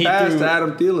perfect he pass threw- to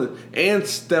Adam Thielen and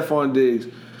Stephon Diggs.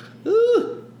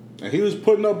 Ugh. And he was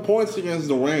putting up points against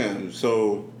the Rams.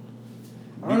 So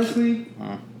Honestly,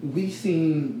 we've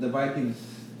seen the Vikings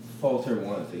falter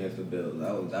once against the Bills.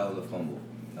 That was a fumble.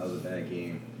 That was a bad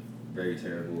game. Very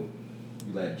terrible.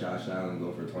 You let Josh Allen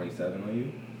go for 27 on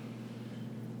you.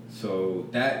 So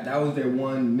that was their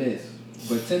one miss.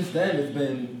 But since then, it's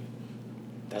been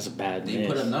That's a bad they miss.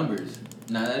 put up numbers.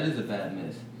 Now that is a bad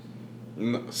miss.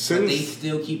 But they since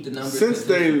still keep the numbers. since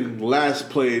they consistent. last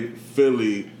played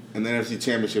Philly in the NFC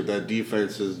Championship, that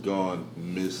defense has gone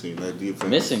missing. That defense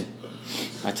Missing.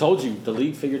 I told you, the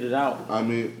league figured it out. I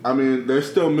mean, they're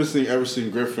still missing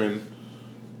Everson Griffin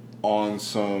on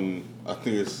some. I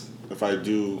think it's if I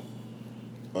do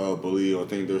believe. I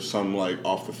think there's some like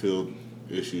off the field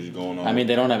issues going on. I mean,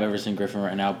 they don't have Everson Griffin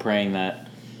right now, praying that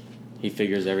he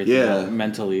figures everything Yeah. out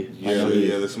mentally. yeah,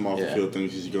 there's some off the Yeah. field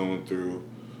things he's going through.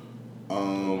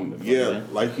 Yeah,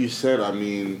 like you said, I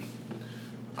mean,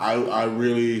 I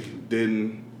really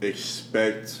didn't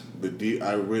expect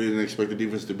I really didn't expect the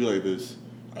defense to be like this.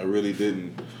 I really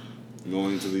didn't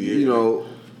going into the year. You know,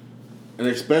 and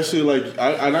especially like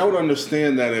I would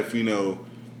understand that if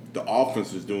the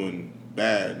offense is doing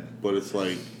bad, but it's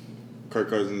like Kirk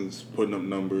Cousins putting up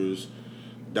numbers.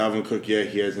 Dalvin Cook, yeah,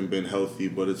 he hasn't been healthy,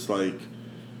 but it's like,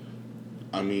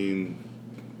 I mean,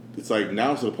 it's like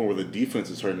now to the point where the defense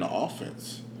is hurting the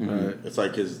offense. Right. It's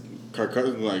like Kirk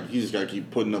Cousins, like he just got to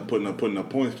keep putting up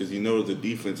points because he knows the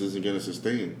defense isn't going to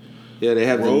sustain. Yeah, they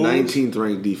have Rhodes, the 19th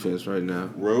ranked defense right now.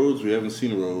 Rhodes, we haven't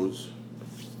seen Rhodes.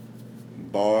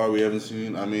 Barr, we haven't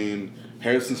seen. I mean,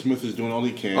 Harrison Smith is doing all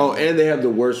he can. Oh, and they have the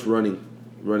worst running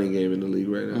game in the league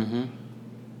right now. Mm-hmm.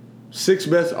 6th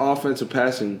best offensive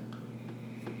passing.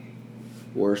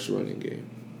 Worst running game.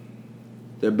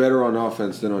 They're better on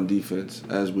offense than on defense,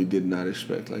 as we did not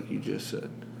expect, like you just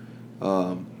said.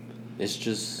 It's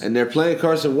just, and they're playing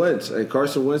Carson Wentz, and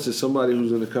Carson Wentz is somebody who's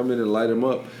going to come in and light them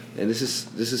up. And this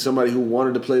is somebody who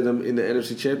wanted to play them in the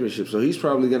NFC Championship, so he's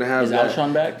probably going to have. Is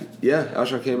Alshon back? Yeah,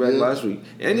 Alshon came back last week,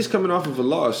 and he's coming off of a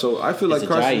loss. So I feel like Is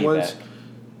Carson Ajayi Wentz. back?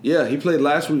 Yeah, he played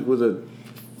last week with a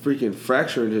freaking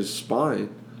fracture in his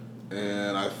spine.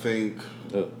 And I think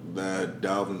that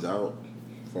Dalvin's out,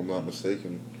 if I'm not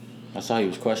mistaken. I saw he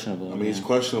was questionable. I mean, he's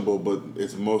questionable, but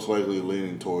it's most likely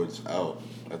leaning towards out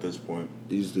at this point.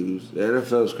 These dudes. The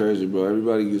NFL's crazy, bro.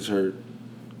 Everybody gets hurt.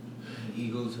 The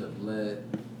Eagles have led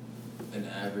an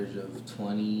average of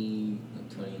 20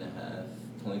 and a half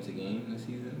points a game this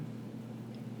season.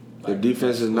 Their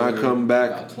defense has not come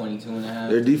back. About 22 and a half.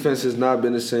 Their defense has not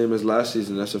been the same as last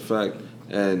season. That's a fact.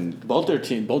 And both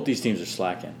these teams are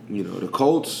slacking. The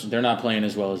Colts. They're not playing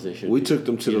as well as they should. We be. took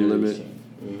them to the limit.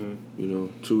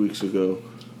 2 weeks ago.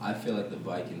 I feel like the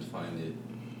Vikings find it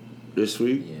this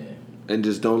week. Yeah. And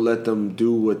just don't let them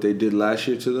do what they did last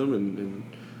year to them and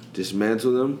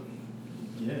dismantle them.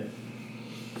 Yeah.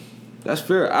 That's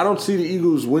fair. I don't see the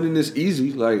Eagles winning this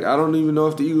easy. Like, I don't even know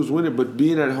if the Eagles win it, but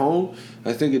being at home,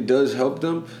 I think it does help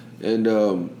them. And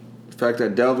the fact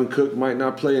that Dalvin Cook might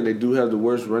not play, and they do have the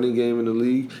worst running game in the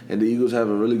league, and the Eagles have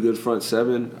a really good front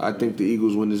seven, I think the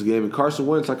Eagles win this game. And Carson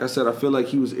Wentz, like I said, I feel like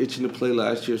he was itching to play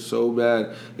last year so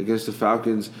bad against the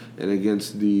Falcons and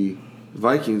against the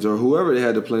Vikings or whoever they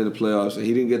had to play in the playoffs, and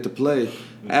he didn't get to play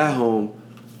at home.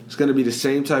 It's going to be the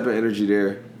same type of energy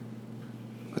there.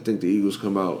 I think the Eagles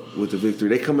come out with the victory.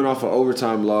 They coming off an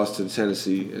overtime loss to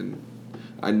Tennessee, and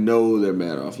I know they're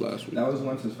mad off last week. That was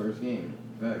Wentz's first game.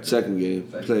 Second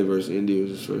game. Play versus Indy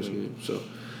was his first game. So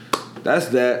that's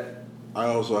that. I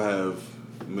also have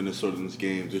Minnesota in this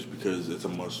game just because it's a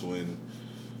must-win.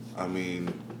 I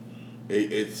mean,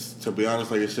 it's to be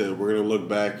honest, like I said, we're going to look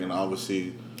back and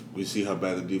obviously we see how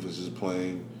bad the defense is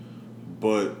playing.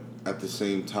 But at the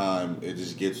same time, it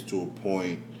just gets to a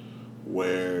point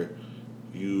where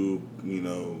you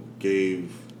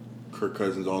gave Kirk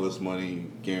Cousins all this money,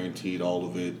 guaranteed all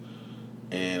of it.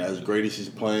 And as great as he's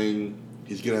playing,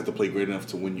 he's going to have to play great enough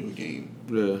to win you a game.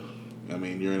 Yeah. I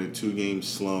mean, you're in a 2-game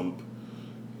slump.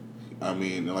 I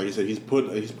mean, like I said, he's put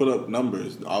up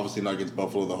numbers. Obviously not against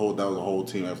Buffalo. That was a whole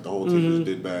team. After the whole team just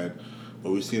did bad.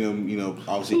 But we've seen him,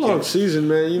 obviously. It's a long season,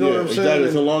 man. You know what I'm saying? Exactly.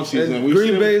 It's a long season. And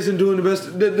Green Bay isn't doing the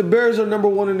best. The Bears are number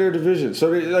 1 in their division.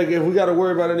 So, if we got to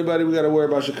worry about anybody, we got to worry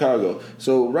about Chicago.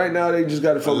 So, right now, they just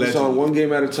got to focus on one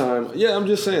game at a time. Yeah, I'm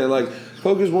just saying,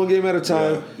 focus one game at a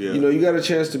time. Yeah. You got a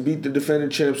chance to beat the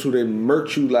defending champs who they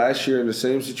murked you last year in the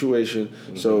same situation.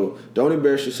 Mm-hmm. So, don't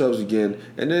embarrass yourselves again.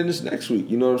 And then it's next week.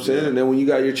 You know what I'm saying? Yeah. And then when you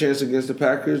got your chance against the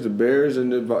Packers, the Bears,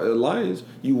 and the Lions,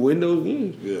 you win those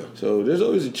games. Yeah. So, there's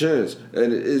always a chance.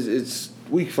 And it's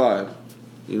week 5.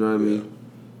 You know what I mean?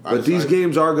 But these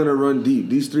games are going to run deep.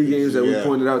 These 3 games that we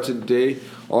pointed out today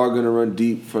are going to run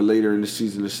deep for later in the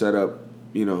season to set up,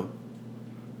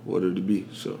 what it'll be.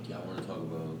 So. Y'all want to talk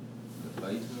about the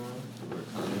fight tomorrow?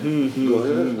 Go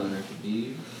ahead. Conor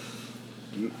Khabib.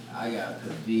 I got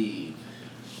Khabib.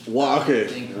 Why?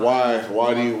 Okay.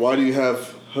 Why do you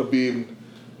have Khabib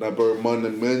not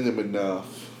momentum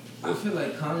enough? I feel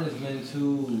like Conor's been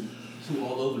too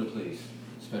all over the place,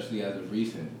 especially as of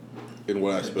recent. In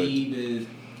what aspect? Khabib is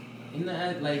in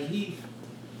that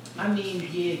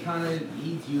Conor,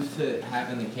 he's used to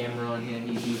having the camera on him.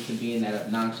 He's used to being that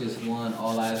obnoxious one,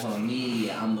 all eyes on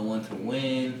me. I'm the one to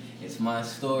win. It's my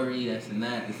story. This and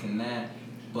that.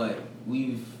 But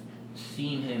we've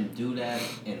seen him do that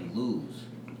and lose.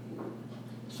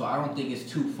 So I don't think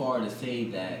it's too far to say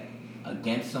that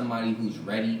against somebody who's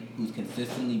ready, who's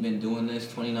consistently been doing this,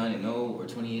 29-0 or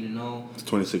 28-0. It's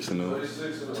 26-0.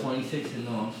 26-0.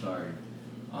 I'm sorry.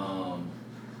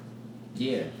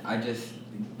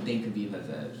 think Khabib has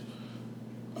the edge?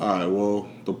 All right. Well,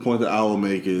 the point that I will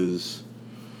make is,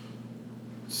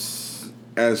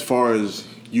 as far as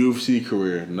UFC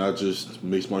career, not just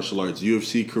mixed martial arts,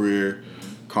 UFC career,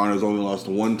 Conor's only lost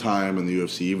one time in the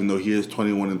UFC, even though he is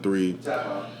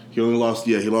 21-3. He only lost.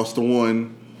 Yeah, he lost the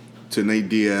one to Nate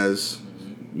Diaz.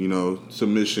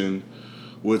 Submission,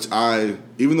 which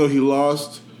even though he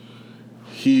lost,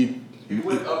 he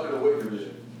went up in the weight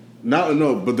division.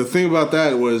 No, but the thing about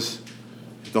that was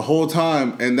the whole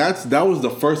time, and that was the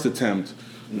first attempt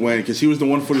because he was the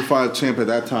 145 champ at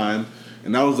that time,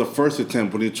 and that was the first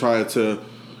attempt when he tried to,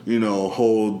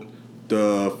 hold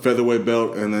the featherweight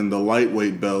belt and then the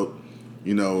lightweight belt.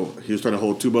 He was trying to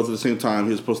hold two belts at the same time.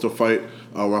 He was supposed to fight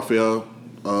Rafael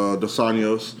Dos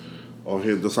Anjos,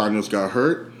 Dos Anjos got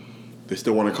hurt. They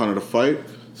still wanted Conor to fight.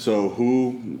 So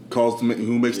who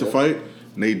makes the fight?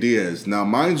 Nate Diaz. Now,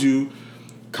 mind you,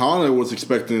 Conor was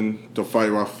expecting to fight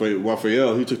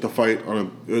Rafael. He took the fight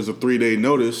it was a 3-day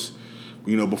notice,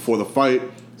 before the fight.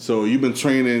 So you've been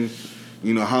training,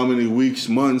 how many weeks,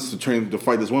 months to train to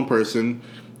fight this one person.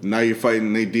 Now you're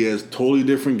fighting Nate Diaz, totally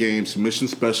different game, submission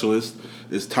specialist,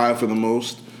 is tied for the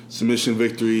most submission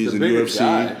victories in UFC.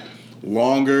 Guy.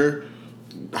 Longer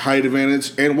height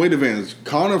advantage and weight advantage.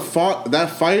 Conor fought that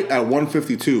fight at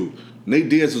 152. Nate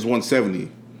Diaz is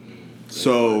 170.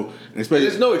 So,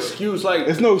 there's no excuse.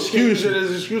 It's no excuse. There's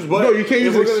an excuse, but no, you can't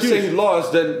use if we're an gonna excuse. say he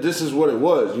lost, then this is what it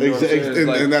was. You know what I'm saying?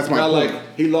 And that's my not point.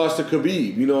 like he lost to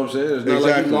Khabib. You know what I'm saying? It's not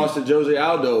like he lost to Jose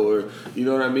Aldo or you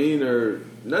know what I mean, or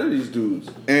none of these dudes.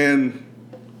 And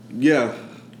yeah,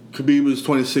 Khabib was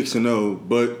 26-0,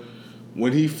 but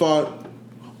when he fought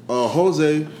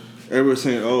Jose, everybody was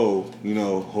saying,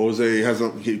 Jose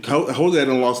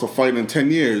hadn't lost a fight in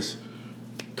 10 years.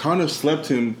 Conor slept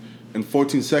him in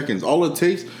 14 seconds. All it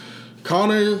takes,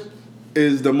 Conor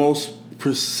is the most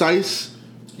precise.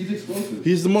 He's explosive.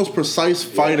 He's the most precise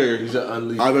fighter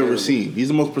I've ever seen. He's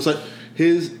the most precise.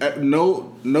 His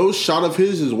no shot of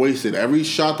his is wasted. Every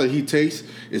shot that he takes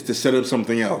is to set up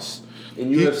something else.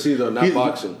 In UFC though, not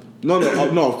boxing. No,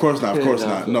 of course not. Of course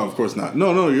not. No, of course not.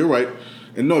 No, you're right.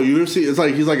 And no, UFC, it's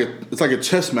like a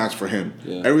chess match for him.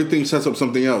 Yeah. Everything sets up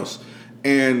something else.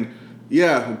 And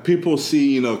yeah, people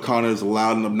see, Conor's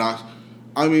loud and obnoxious.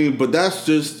 I mean, but that's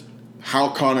just how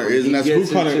Conor is, and that's who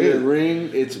Conor is. The ring,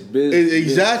 it's business.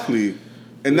 Exactly.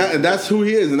 And that's who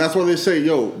he is, and that's why they say,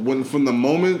 from the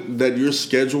moment that you're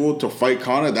scheduled to fight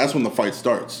Conor, that's when the fight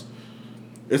starts.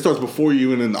 It starts before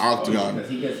you even in the octagon. Because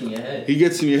he gets in your head. He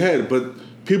gets in your head,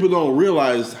 but people don't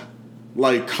realize,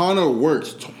 Conor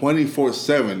works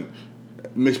 24/7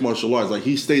 mixed martial arts.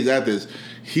 He stays at this.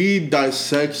 He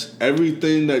dissects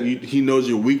everything that he knows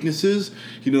your weaknesses.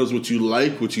 He knows what you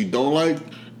like, what you don't like.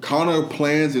 Conor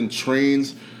plans and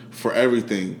trains for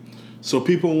everything. So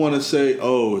people want to say,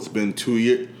 it's been 2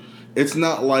 years. It's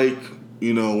not like,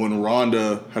 when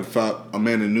Ronda had fought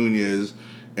Amanda Nunes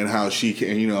and how she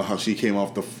came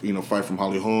off the, fight from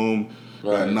Holly Holm,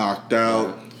 got knocked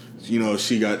out. Right.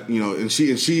 She got, and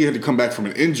she had to come back from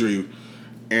an injury,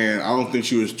 and I don't think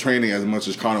she was training as much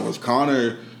as Conor was.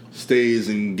 Conor stays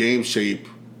in game shape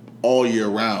all year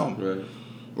round. Right.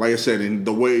 Like I said, and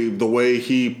the way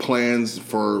he plans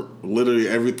for literally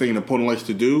everything an opponent likes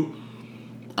to do,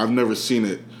 I've never seen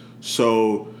it.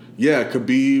 So yeah,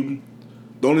 Khabib.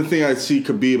 The only thing I see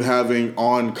Khabib having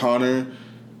on Conor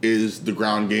is the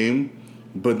ground game.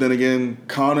 But then again,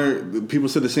 Conor, people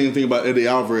said the same thing about Eddie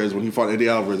Alvarez when he fought Eddie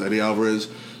Alvarez. Eddie Alvarez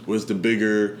was the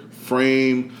bigger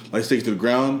frame, stakes to the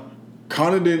ground.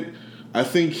 Conor didn't. I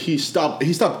think he stopped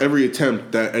every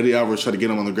attempt that Eddie Alvarez tried to get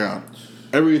him on the ground.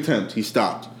 Every attempt, he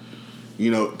stopped.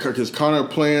 Because Conor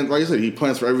plans, like I said, he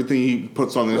plans for everything. He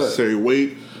puts on the necessary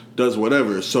weight, does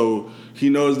whatever. So he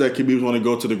knows that Khabib's going to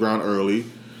go to the ground early.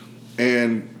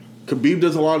 And Khabib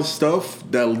does a lot of stuff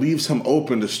that leaves him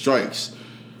open to strikes.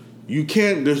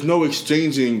 There's no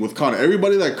exchanging with Conor.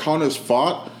 Everybody that Conor's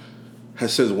fought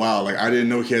has says, wow, I didn't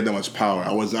know he had that much power.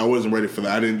 I wasn't ready for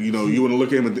that. I didn't, you want to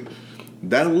look at him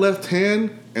that left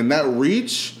hand and that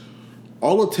reach,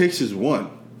 all it takes is one.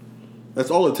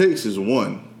 That's all it takes is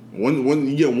one. When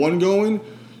you get one going,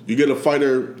 you get a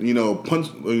fighter,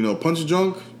 punch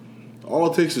drunk.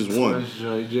 All it takes is one.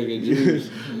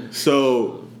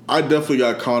 So I definitely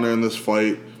got Conor in this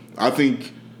fight. I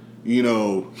think,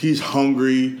 he's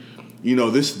hungry.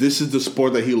 This is the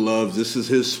sport that he loves. This is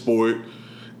his sport.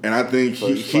 And I think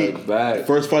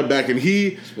first fight back, and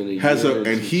he has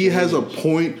a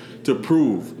point to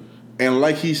prove. And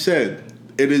like he said,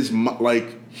 it is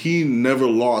he never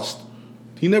lost.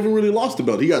 he never really lost the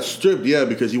belt. He got stripped,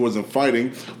 because he wasn't fighting,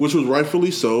 which was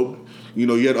rightfully so.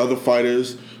 You had other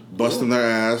fighters busting their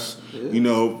ass.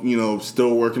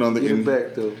 Still working on the Get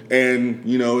back though.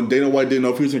 And Dana White didn't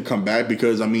know if he was gonna come back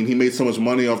because he made so much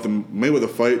money off the Mayweather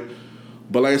fight.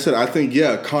 But like I said, I think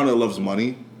Conor loves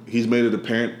money. He's made it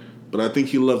apparent. But I think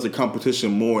he loves the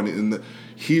competition more, and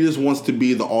he just wants to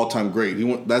be the all-time great.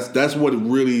 That's what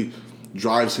really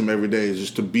drives him every day, is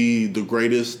just to be the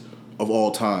greatest of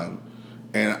all time.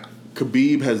 And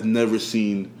Khabib has never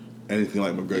seen anything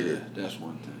like McGregor. Yeah, that's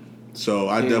one thing. So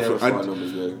I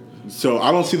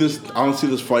don't see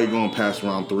this fight going past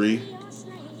round 3.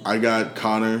 I got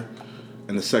Conor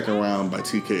in the second round by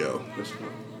TKO.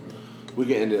 We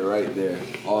can end it right there.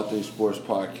 All Things Sports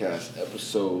Podcast,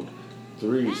 episode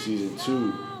 3, season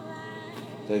 2.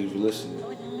 Thank you for listening.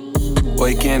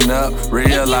 Waking up,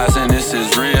 realizing this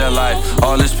is real life.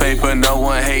 All this paper, no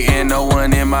one hating, no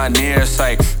one in my near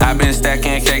sight. I've been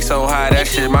stacking cake so high, that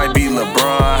shit might be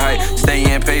LeBron height.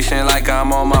 Staying patient like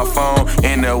I'm on my phone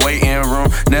in the waiting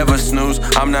room. Never snooze,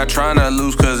 I'm not trying to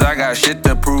lose, cause I got shit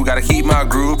to prove. Gotta keep my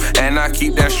groove, and I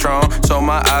keep that strong. So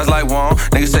my eyes like one,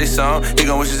 niggas say something, he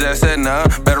gon' wish his ass said none.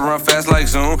 Better run fast like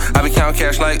Zoom, I be counting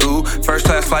cash like ooh. First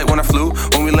class flight when I flew,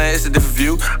 when we land it's a different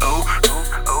view. Ooh.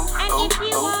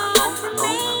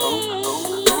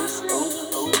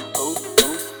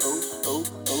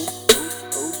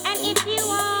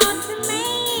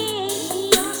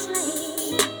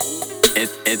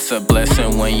 It's a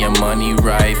blessing when your money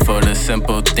right. For the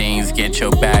simple things, get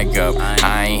your bag up.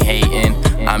 I ain't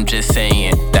hating, I'm just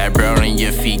saying that bird on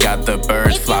your feet got the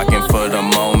birds flocking for the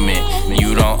moment.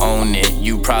 You don't own it,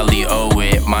 you probably owe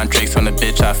it. Montrix on the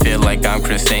bitch, I feel like I'm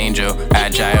Chris Angel.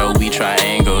 Agile, we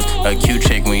triangles. A cute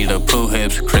chick, we the poo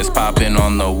hips. Chris popping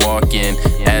on the walk-in.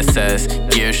 SS,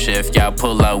 gear shift. Y'all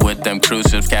pull out with them cruise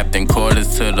ships. Captain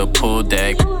quarters to the pool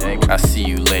deck. I see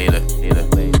you later.